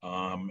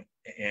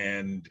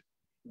 And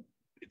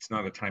it's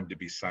not a time to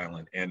be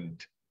silent. And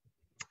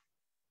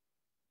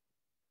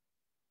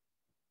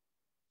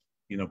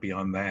you know,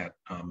 beyond that,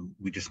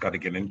 we just got to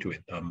get into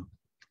it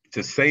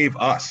to save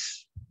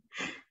us.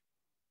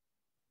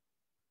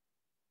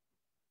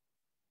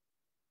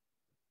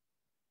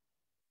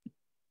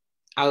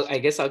 I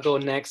guess I'll go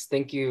next.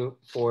 Thank you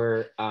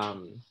for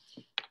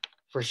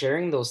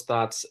sharing those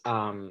thoughts,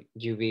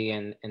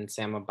 Yubi and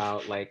Sam,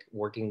 about like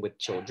working with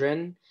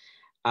children.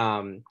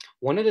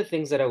 One of the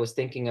things that I was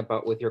thinking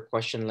about with your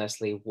question,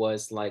 Leslie,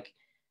 was like,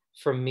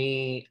 for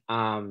me,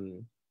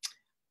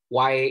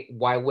 why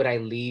would I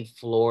leave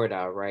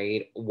Florida,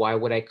 right? Why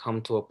would I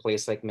come to a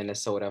place like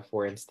Minnesota,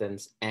 for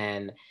instance?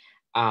 And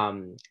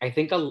I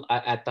think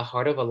at the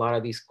heart of a lot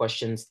of these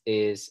questions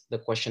is the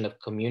question of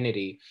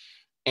community.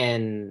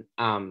 And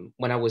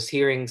when I was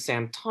hearing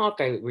Sam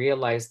talk, I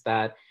realized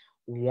that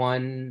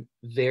one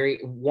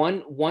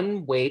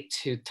way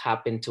to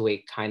tap into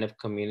a kind of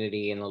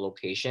community in a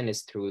location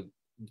is through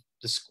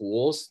the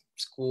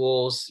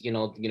schools, you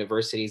know,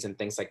 universities and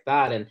things like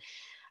that. And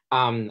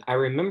I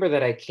remember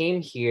that I came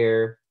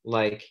here,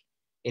 like,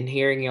 in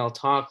hearing y'all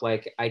talk,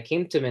 like, I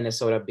came to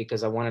Minnesota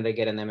because I wanted to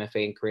get an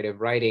MFA in creative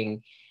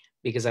writing,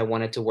 because I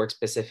wanted to work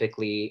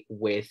specifically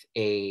with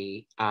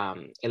a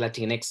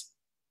Latinx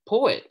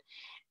poet.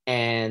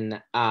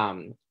 And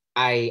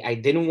I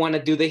didn't want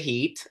to do the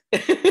heat.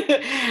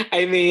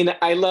 I mean,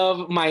 I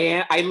love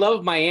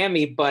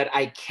Miami, but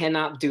I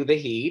cannot do the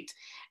heat.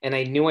 And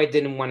I knew I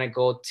didn't want to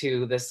go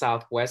to the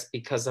Southwest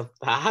because of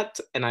that.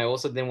 And I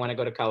also didn't want to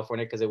go to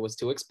California because it was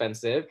too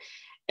expensive.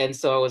 And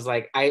so I was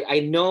like, I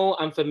know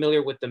I'm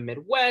familiar with the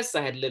Midwest.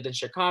 I had lived in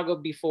Chicago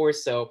before.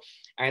 So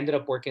I ended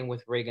up working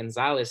with Ray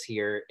Gonzalez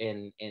here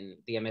in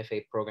the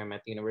MFA program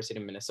at the University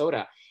of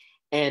Minnesota.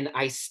 And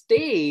I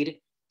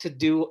stayed to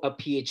do a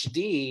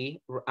PhD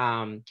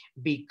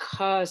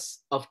because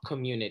of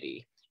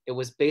community. It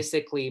was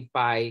basically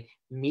by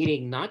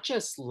meeting not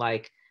just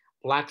like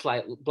Black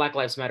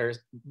Lives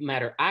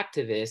Matter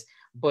activists,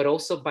 but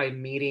also by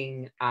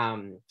meeting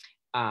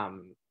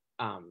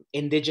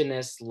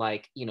indigenous,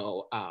 like, you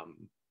know,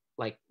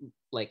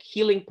 like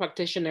healing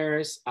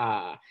practitioners.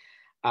 I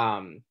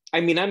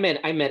mean, I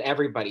met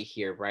everybody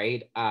here,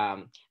 right?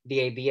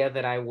 The idea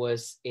that I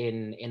was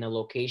in a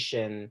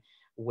location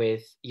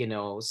with, you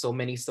know, so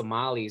many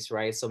Somalis,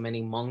 right? So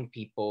many Hmong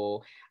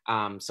people,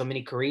 so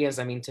many Koreans.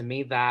 I mean, to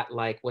me, that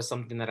like was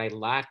something that I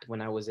lacked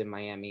when I was in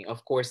Miami.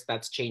 Of course,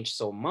 that's changed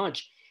so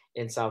much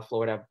in South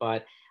Florida,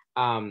 but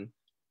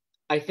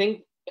I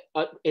think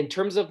in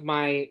terms of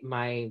my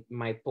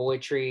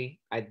poetry,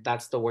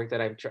 that's the work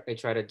that I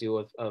try to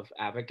do of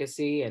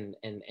advocacy and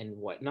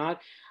whatnot.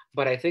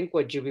 But I think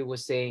what Juby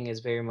was saying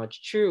is very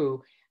much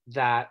true,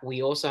 that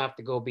we also have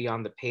to go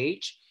beyond the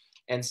page.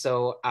 And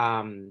so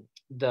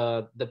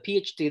the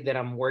PhD that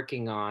I'm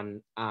working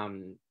on,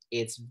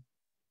 it's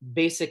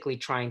basically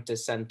trying to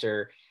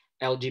center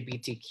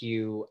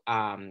LGBTQ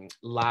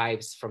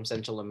lives from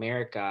Central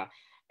America.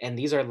 And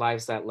these are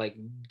lives that like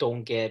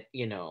don't get,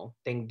 you know,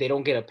 they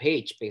don't get a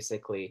page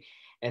basically.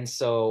 And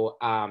so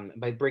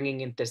by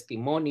bringing in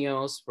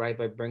testimonios, right,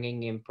 by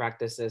bringing in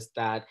practices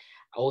that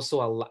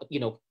also allow, you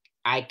know,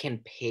 I can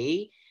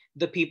pay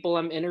the people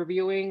I'm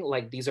interviewing,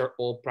 like these are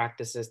all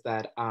practices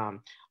that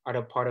are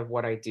a part of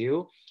what I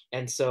do.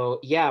 And so,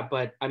 yeah,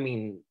 but I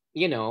mean,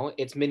 you know,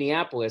 it's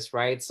Minneapolis,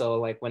 right? So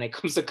like when it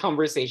comes to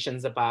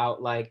conversations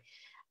about like,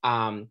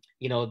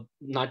 you know,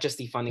 not just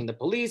defunding the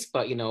police,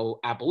 but, you know,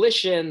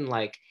 abolition,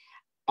 like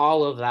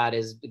all of that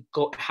is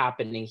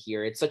happening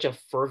here. It's such a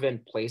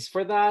fervent place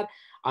for that.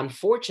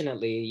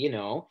 Unfortunately, you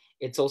know,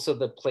 it's also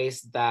the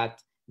place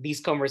that these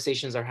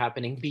conversations are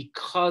happening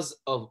because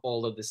of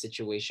all of the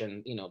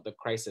situation, you know, the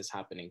crisis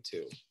happening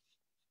too.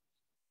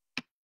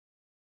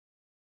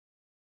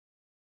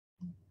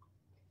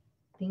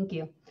 Thank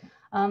you.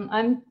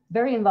 I'm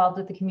very involved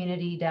with the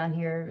community down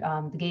here,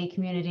 the gay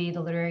community,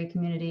 the literary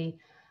community,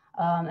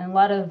 and a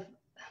lot of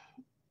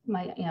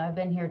my, you know, I've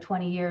been here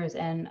 20 years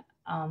and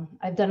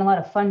I've done a lot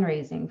of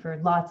fundraising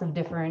for lots of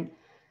different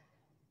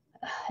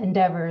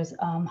endeavors,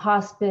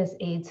 hospice,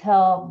 AIDS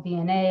Help,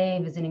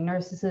 VNA, Visiting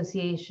Nurse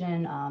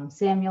Association,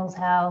 Samuel's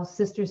House,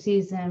 Sister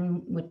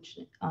Season, which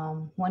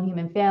One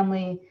Human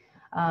Family.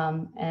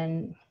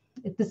 And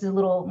this is a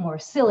little more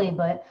silly,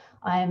 but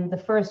I'm the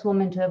first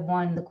woman to have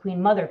won the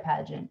Queen Mother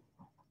pageant.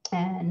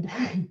 And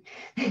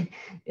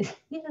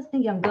you just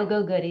think I'm go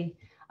goody.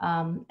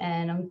 And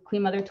I'm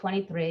Queen Mother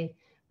 23,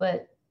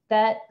 but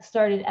that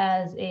started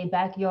as a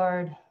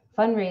backyard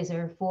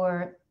fundraiser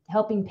for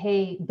helping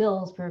pay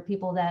bills for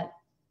people that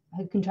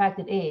had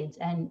contracted AIDS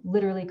and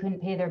literally couldn't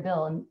pay their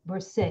bill and were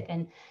sick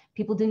and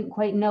people didn't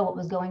quite know what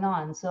was going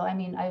on. So, I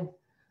mean,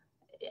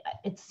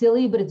 it's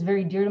silly, but it's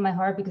very dear to my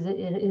heart because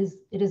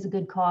it is a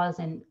good cause.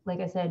 And like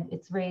I said,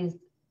 it's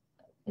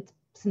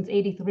since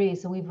 '83.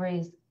 So we've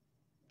raised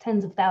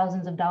tens of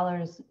thousands of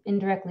dollars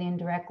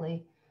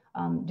indirectly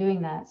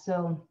doing that.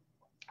 So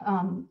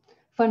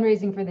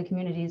fundraising for the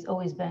community has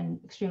always been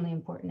extremely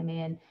important to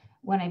me. And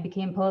when I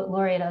became poet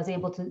laureate, I was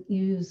able to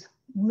use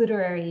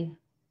literary,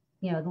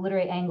 you know, the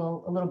literary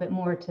angle a little bit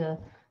more to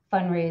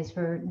fundraise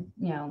for,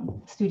 you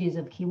know, studios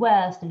of Key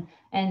West.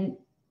 And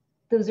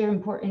those are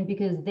important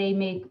because they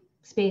make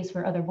space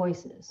for other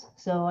voices.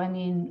 So, I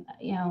mean,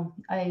 you know,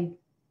 I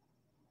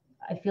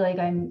feel like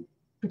I'm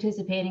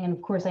participating, and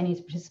of course I need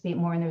to participate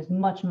more, and there's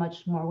much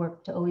more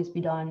work to always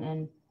be done,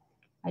 and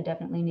I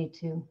definitely need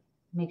to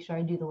make sure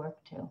I do the work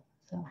too.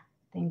 So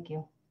thank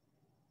you.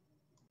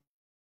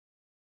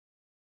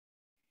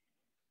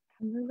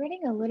 We're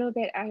running a little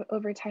bit out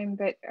over time,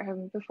 but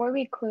before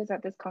we close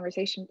out this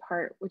conversation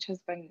part, which has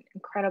been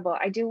incredible,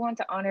 I do want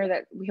to honor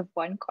that we have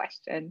one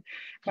question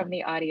from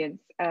the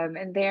audience,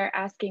 and they're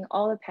asking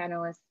all the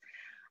panelists,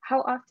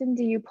 how often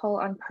do you pull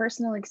on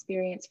personal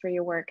experience for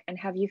your work, and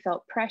have you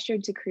felt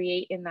pressured to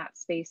create in that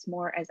space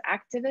more as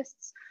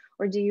activists,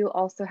 or do you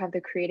also have the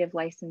creative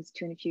license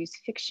to infuse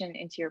fiction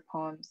into your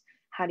poems?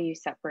 How do you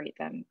separate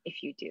them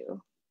if you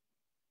do?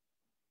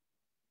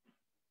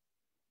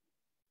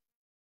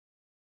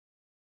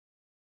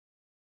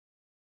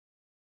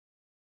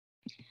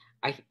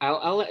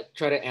 I'll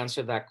try to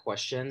answer that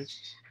question.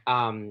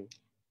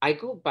 I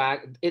go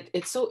back,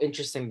 it's so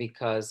interesting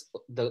because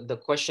the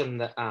question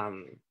that,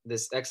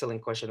 this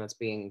excellent question that's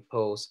being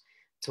posed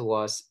to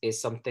us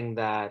is something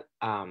that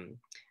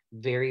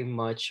very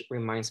much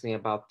reminds me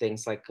about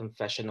things like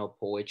confessional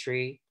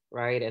poetry,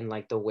 right? And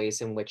like the ways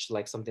in which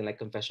like something like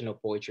confessional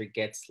poetry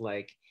gets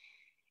like,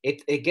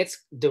 it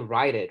gets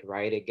derided,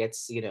 right? It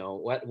gets, you know,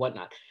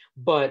 whatnot.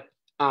 But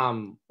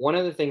one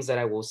of the things that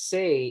I will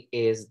say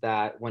is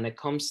that when it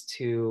comes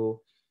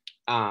to,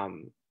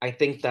 I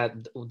think that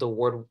the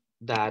word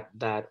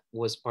that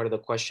was part of the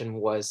question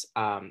was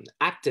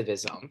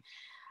activism.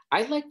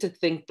 I like to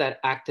think that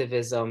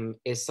activism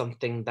is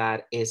something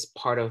that is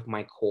part of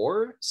my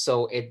core.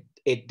 So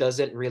it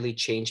doesn't really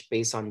change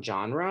based on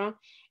genre.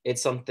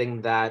 It's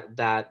something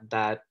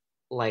that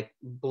like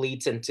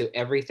bleeds into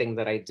everything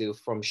that I do,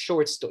 from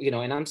short story, you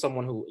know, and I'm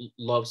someone who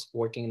loves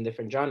working in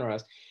different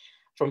genres,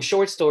 from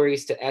short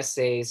stories to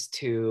essays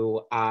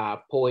to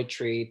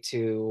poetry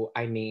to,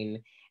 I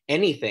mean,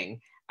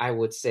 anything. I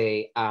would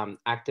say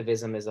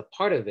activism is a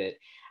part of it.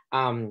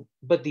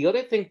 But the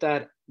other thing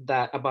that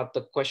about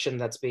the question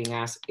that's being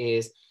asked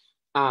is,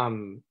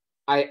 I'm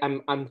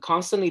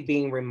constantly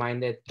being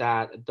reminded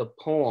that the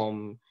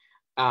poem,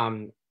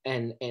 and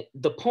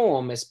the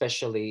poem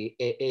especially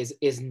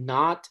is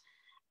not,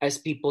 as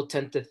people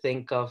tend to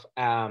think of,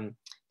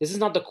 this is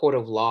not the court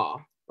of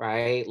law,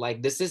 right?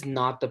 Like this is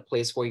not the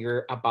place where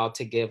you're about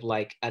to give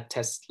like a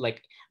test,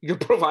 like you're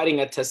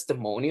providing a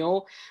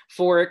testimonial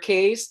for a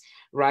case,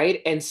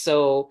 right? And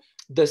so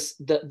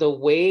the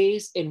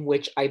ways in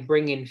which I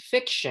bring in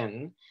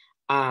fiction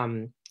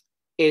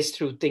is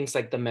through things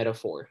like the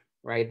metaphor,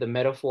 right? The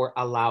metaphor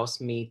allows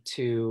me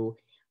to,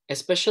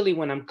 especially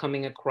when I'm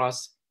coming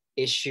across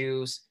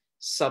issues,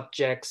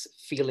 subjects,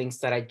 feelings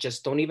that I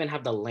just don't even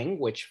have the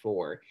language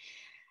for.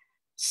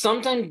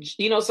 Sometimes,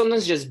 you know,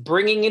 sometimes just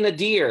bringing in a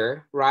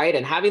deer, right?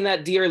 And having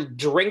that deer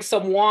drink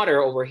some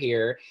water over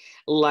here,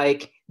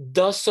 like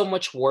does so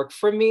much work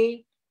for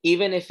me,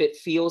 even if it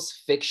feels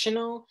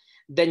fictional,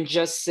 than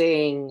just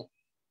saying,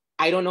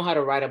 I don't know how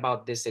to write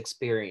about this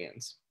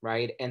experience,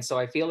 right? And so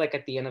I feel like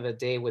at the end of the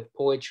day with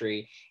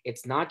poetry,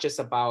 it's not just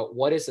about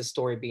what is the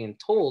story being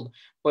told,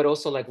 but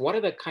also like, what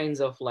are the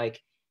kinds of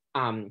like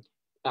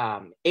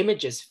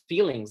images,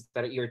 feelings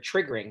that you're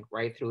triggering,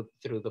 right, through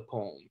the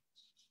poem.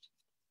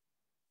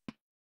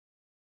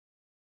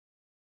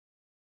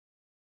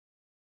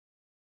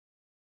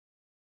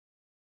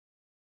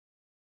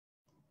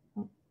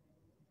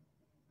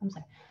 I'm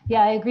sorry.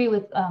 Yeah, I agree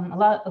with a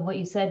lot of what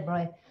you said,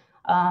 Roy.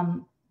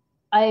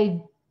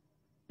 I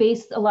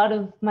based a lot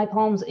of my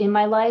poems in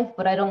my life,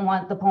 but I don't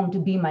want the poem to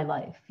be my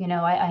life. You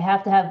know, I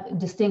have to have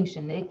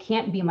distinction. It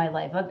can't be my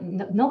life.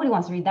 Nobody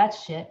wants to read that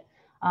shit.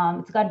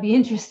 It's got to be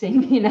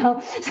interesting, you know?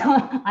 So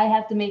I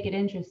have to make it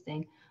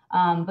interesting.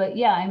 But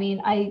yeah, I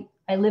mean, I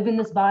live in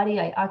this body,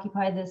 I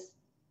occupy this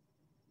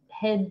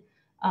head.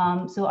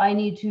 So I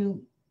need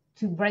to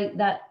write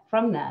that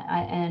from that.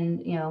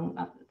 And, you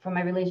know, from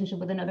my relationship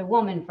with another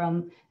woman,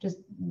 from just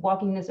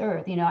walking this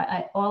earth, you know,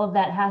 all of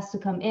that has to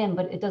come in,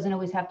 but it doesn't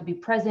always have to be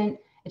present.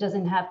 It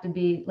doesn't have to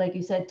be, like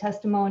you said,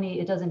 testimony.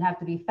 It doesn't have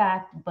to be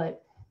fact,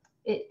 but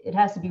it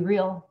has to be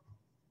real.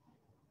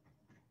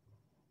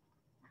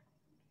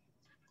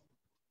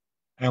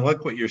 I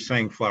like what you're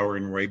saying, Flower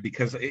and Ray,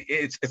 because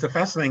it's a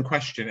fascinating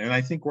question. And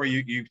I think where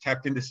you've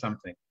tapped into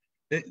something.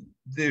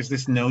 There's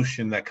this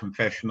notion that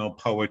confessional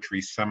poetry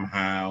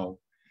somehow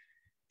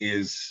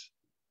is,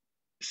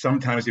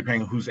 sometimes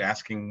depending on who's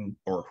asking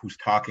or who's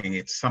talking,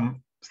 it's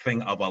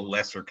something of a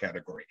lesser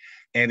category.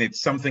 And it's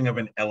something of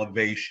an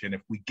elevation if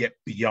we get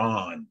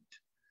beyond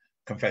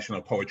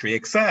confessional poetry,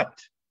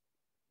 except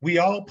we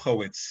all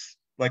poets,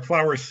 like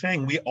Flower is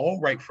saying, we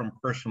all write from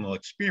personal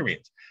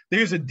experience.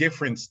 There's a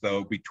difference,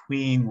 though,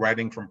 between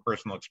writing from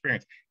personal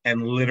experience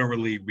and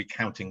literally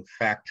recounting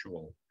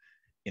factual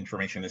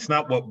information. It's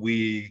not what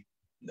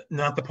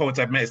not the poets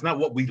I've met, it's not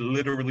what we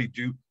literally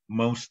do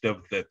most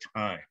of the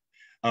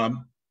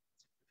time.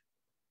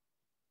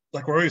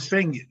 Like what I was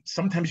saying,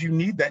 sometimes you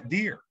need that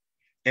deer.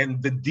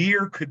 And the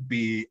deer could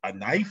be a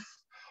knife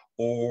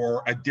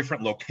or a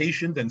different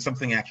location than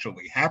something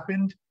actually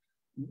happened.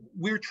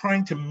 We're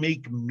trying to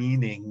make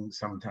meaning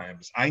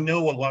sometimes. I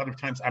know a lot of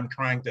times I'm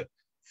trying to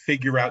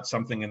figure out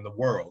something in the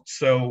world.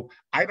 So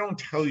I don't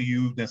tell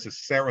you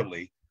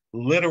necessarily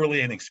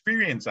literally an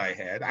experience I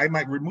had. I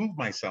might remove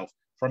myself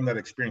from that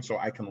experience so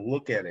I can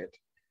look at it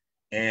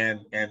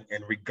and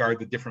regard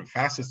the different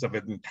facets of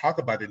it and talk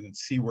about it and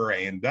see where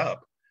I end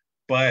up.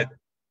 But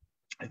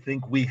I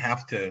think we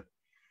have to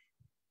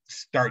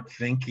start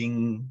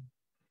thinking,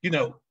 you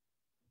know,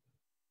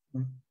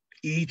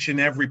 each and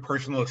every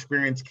personal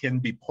experience can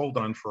be pulled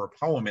on for a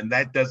poem, and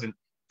that doesn't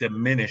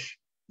diminish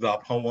the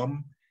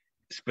poem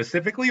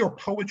specifically or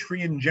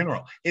poetry in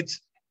general.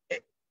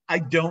 I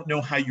don't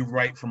know how you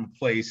write from a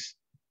place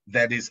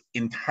that is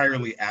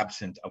entirely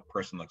absent of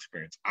personal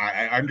experience.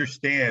 I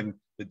understand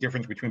the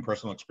difference between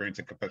personal experience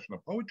and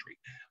confessional poetry,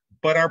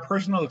 but our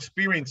personal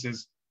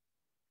experiences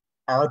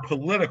are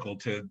political,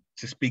 to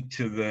speak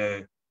to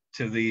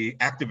the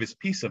activist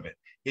piece of it.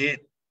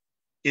 It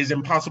is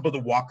impossible to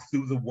walk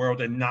through the world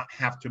and not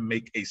have to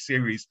make a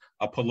series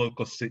of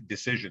political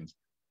decisions,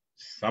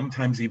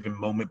 sometimes even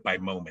moment by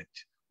moment,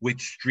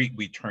 which street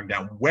we turn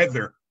down,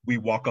 whether we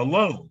walk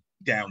alone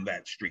down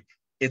that street.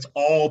 It's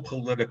all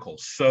political.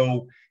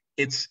 So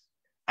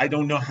I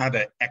don't know how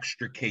to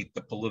extricate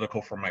the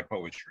political from my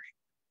poetry.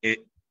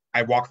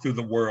 I walk through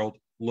the world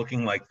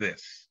looking like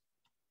this.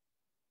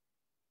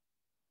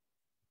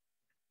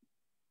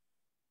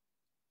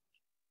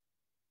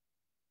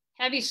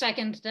 Heavy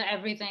second to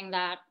everything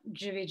that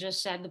Jivi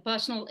just said. The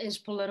personal is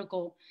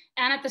political.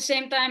 And at the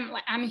same time,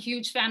 I'm a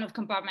huge fan of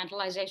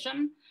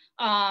compartmentalization.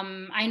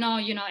 I know,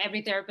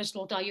 every therapist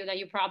will tell you that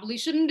you probably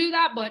shouldn't do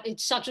that, but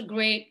it's such a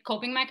great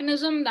coping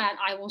mechanism that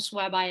I will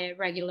swear by it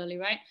regularly,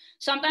 right?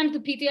 Sometimes the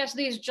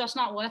PTSD is just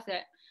not worth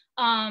it.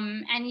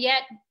 And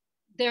yet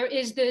there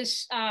is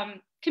this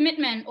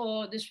commitment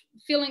or this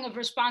feeling of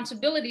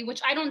responsibility,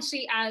 which I don't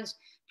see as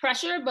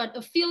pressure, but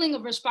a feeling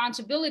of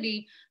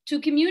responsibility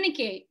to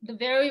communicate the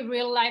very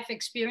real life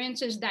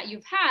experiences that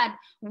you've had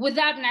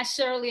without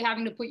necessarily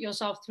having to put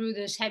yourself through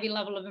this heavy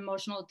level of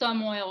emotional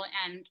turmoil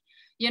and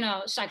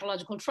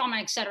psychological trauma,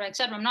 et cetera, et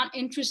cetera. I'm not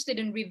interested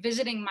in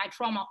revisiting my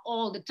trauma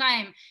all the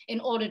time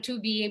in order to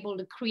be able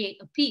to create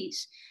a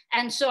piece.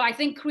 And so I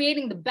think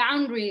creating the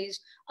boundaries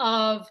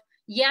of,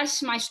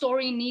 yes, my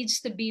story needs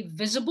to be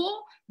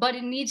visible, but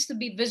it needs to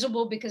be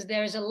visible because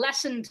there is a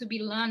lesson to be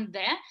learned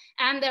there.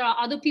 And there are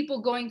other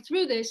people going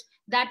through this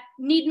that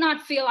need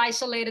not feel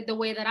isolated the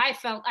way that I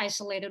felt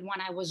isolated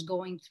when I was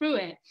going through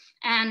it.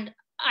 And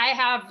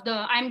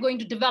I'm going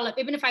to develop,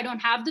 even if I don't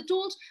have the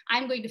tools,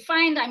 I'm going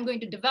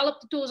to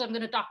develop the tools. I'm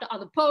going to talk to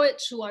other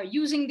poets who are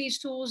using these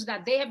tools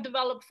that they have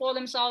developed for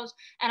themselves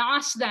and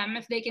ask them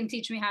if they can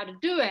teach me how to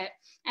do it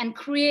and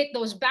create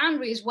those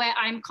boundaries where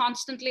I'm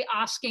constantly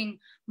asking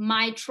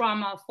my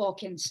trauma for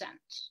consent.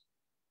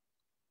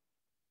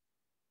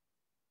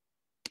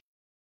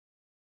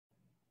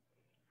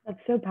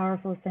 That's so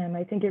powerful, Sam.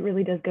 I think it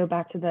really does go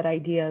back to that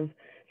idea of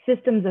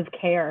systems of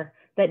care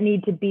that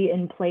need to be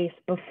in place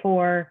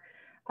before,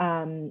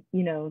 you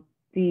know,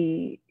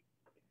 the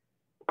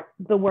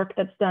work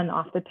that's done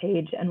off the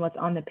page and what's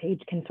on the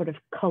page can sort of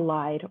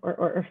collide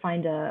or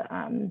find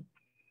a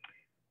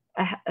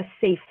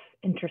safe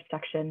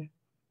intersection.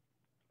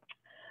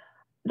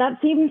 That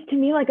seems to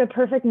me like a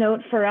perfect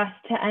note for us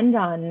to end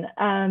on.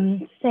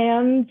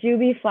 Sam,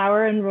 Juby,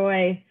 Flower, and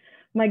Roy,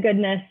 my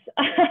goodness,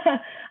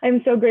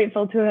 I'm so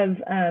grateful to have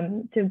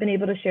been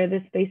able to share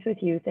this space with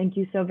you. Thank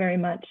you so very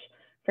much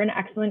for an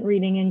excellent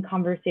reading and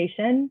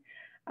conversation.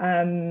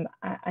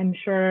 I'm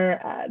sure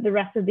the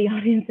rest of the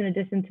audience, in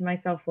addition to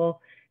myself,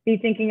 will be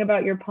thinking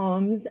about your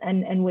poems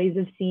and ways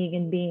of seeing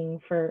and being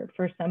for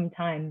some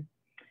time.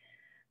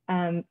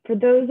 For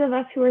those of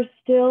us who are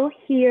still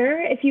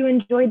here, if you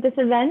enjoyed this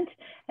event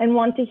and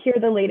want to hear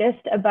the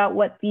latest about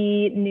what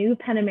the new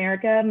PEN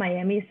America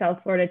Miami, South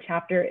Florida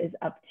chapter is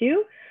up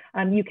to,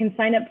 you can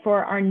sign up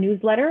for our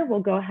newsletter. We'll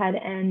go ahead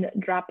and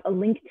drop a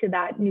link to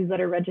that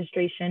newsletter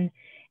registration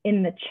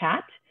in the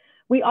chat.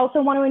 We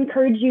also want to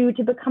encourage you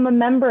to become a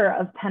member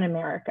of PEN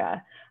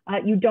America.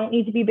 You don't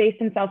need to be based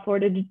in South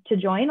Florida to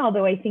join,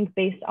 although I think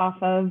based off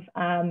of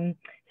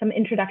some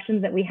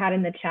introductions that we had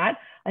in the chat,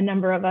 a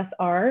number of us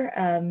are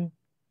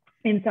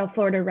in South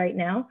Florida right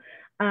now.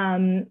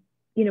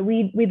 You know,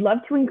 we'd love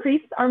to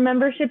increase our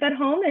membership at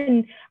home,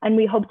 and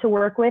we hope to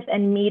work with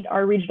and meet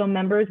our regional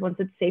members once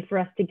it's safe for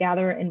us to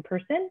gather in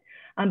person.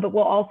 But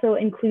we'll also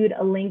include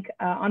a link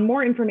on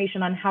more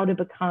information on how to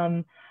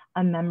become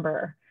a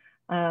member.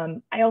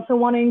 I also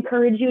want to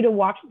encourage you to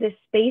watch this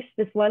space.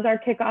 This was our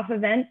kickoff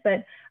event,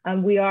 but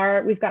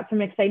we've got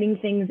some exciting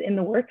things in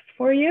the works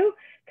for you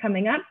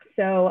coming up.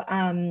 So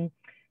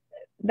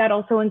that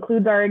also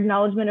includes our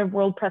acknowledgement of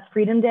World Press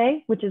Freedom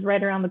Day, which is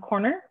right around the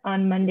corner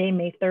on Monday,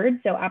 May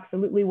 3rd. So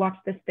absolutely watch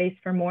this space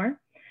for more.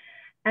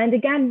 And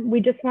again, we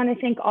just want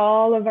to thank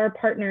all of our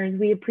partners.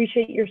 We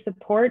appreciate your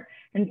support,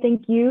 and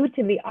thank you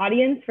to the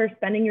audience for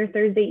spending your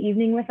Thursday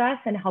evening with us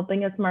and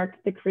helping us mark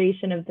the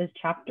creation of this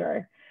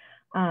chapter.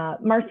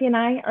 Marcy and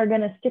I are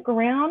going to stick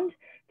around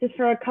just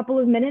for a couple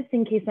of minutes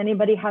in case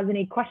anybody has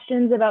any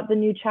questions about the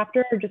new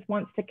chapter or just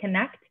wants to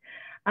connect.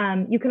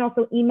 You can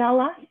also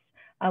email us.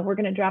 We're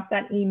going to drop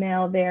that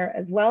email there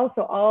as well.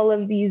 So all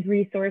of these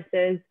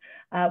resources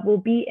will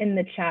be in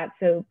the chat.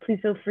 So please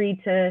feel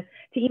free to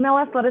email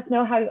us. Let us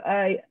know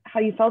how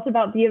you felt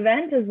about the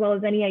event, as well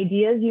as any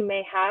ideas you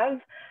may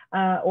have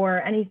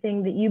or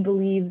anything that you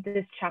believe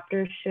this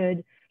chapter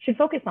should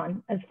focus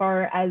on as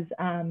far as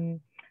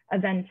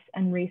events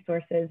and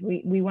resources.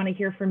 We want to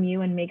hear from you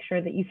and make sure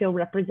that you feel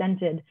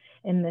represented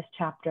in this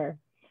chapter.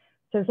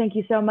 So thank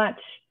you so much,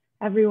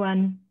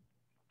 everyone.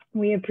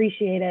 We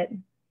appreciate it.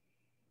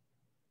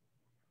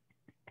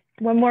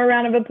 One more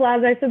round of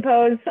applause, I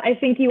suppose. I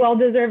think you all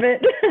deserve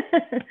it.